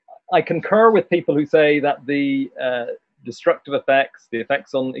 I concur with people who say that the destructive effects, the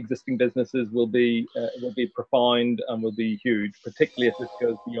effects on existing businesses will be profound and will be huge, particularly if this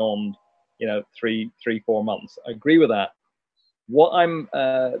goes beyond, 3-4 months. I agree with that. What I'm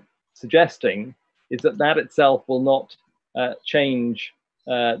suggesting is that itself will not change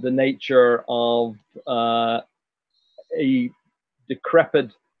the nature of a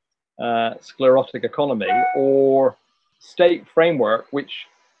decrepit sclerotic economy or state framework which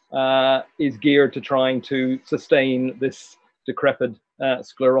is geared to trying to sustain this decrepit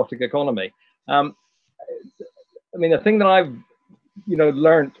sclerotic economy. I mean, the thing that I've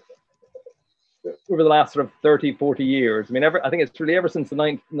learned over the last sort of 30, 40 years, I mean, I think it's really ever since the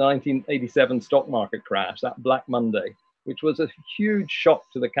 1987 stock market crash, that Black Monday, which was a huge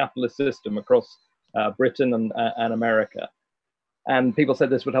shock to the capitalist system across Britain and America. And people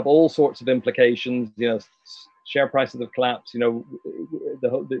said this would have all sorts of implications, share prices have collapsed,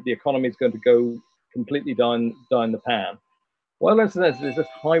 the economy is going to go completely down the pan. What I learned from this is just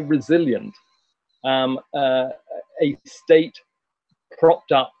how resilient a state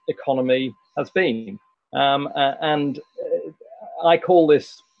propped up economy has been. And I call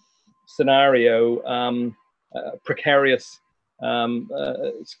this scenario precarious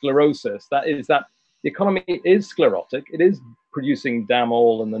sclerosis. That is that the economy is sclerotic. It is producing damn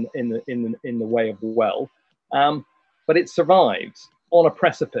all in the way of wealth, but it survives on a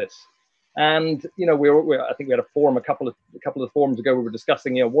precipice. And I think we had a forum a couple of forums ago. We were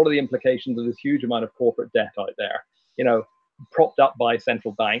discussing what are the implications of this huge amount of corporate debt out there, propped up by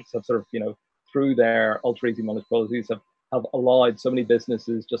central banks have sort of through their ultra easy monetary policies have allowed so many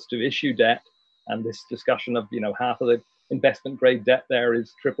businesses just to issue debt. And this discussion of half of the investment grade debt there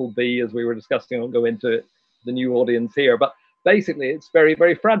is triple B, as we were discussing. I won't go into the new audience here, but basically it's very,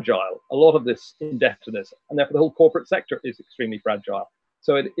 very fragile. A lot of this indebtedness, and therefore the whole corporate sector is extremely fragile.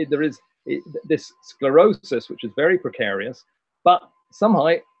 So there is this sclerosis, which is very precarious, but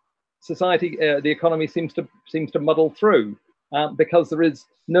somehow society, the economy seems to muddle through because there is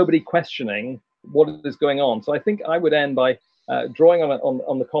nobody questioning what is going on. So I think I would end by drawing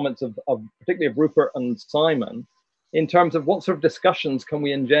on the comments of particularly of Rupert and Simon, in terms of what sort of discussions can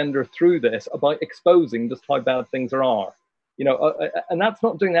we engender through this about exposing just how bad things are. And that's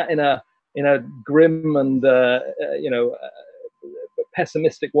not doing that in a grim and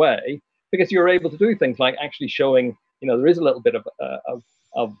pessimistic way, because you're able to do things like actually showing there is a little bit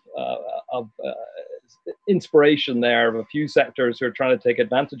of inspiration there of a few sectors who are trying to take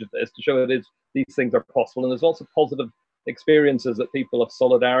advantage of this to show that these things are possible. And there's also positive experiences that people of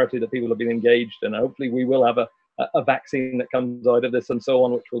solidarity that people have been engaged in. And hopefully we will have a vaccine that comes out of this and so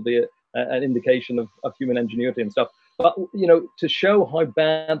on, which will be an indication of human ingenuity and stuff. But to show how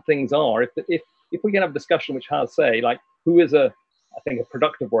bad things are, if we can have a discussion which has, say, like, who is a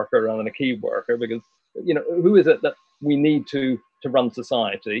productive worker rather than a key worker, because who is it that we need to run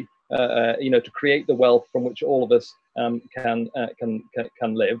society, to create the wealth from which all of us can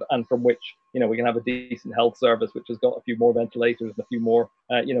live, and from which we can have a decent health service which has got a few more ventilators and a few more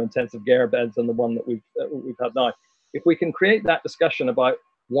intensive care beds than the one that we've had now. If we can create that discussion about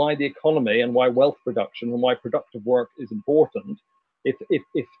why the economy and why wealth production and why productive work is important, if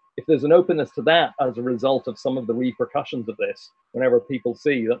there's an openness to that as a result of some of the repercussions of this, whenever people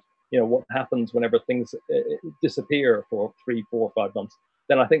see that what happens whenever things disappear for 3, 4, 5 months,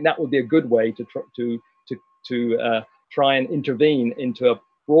 then I think that would be a good way to try and intervene into a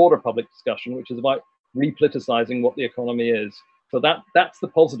broader public discussion, which is about repoliticizing what the economy is. So that's the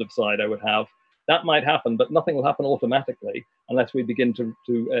positive side I would have. That might happen, but nothing will happen automatically unless we begin to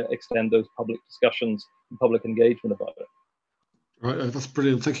extend those public discussions and public engagement about it. Right, that's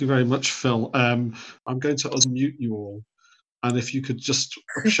brilliant. Thank you very much, Phil. I'm going to unmute you all, and if you could just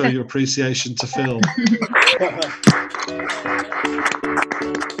show your appreciation to Phil.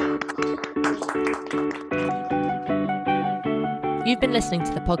 You've been listening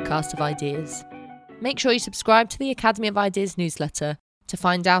to the Podcast of Ideas. Make sure you subscribe to the Academy of Ideas newsletter to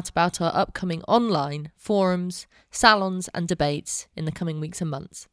find out about our upcoming online forums, salons and debates in the coming weeks and months.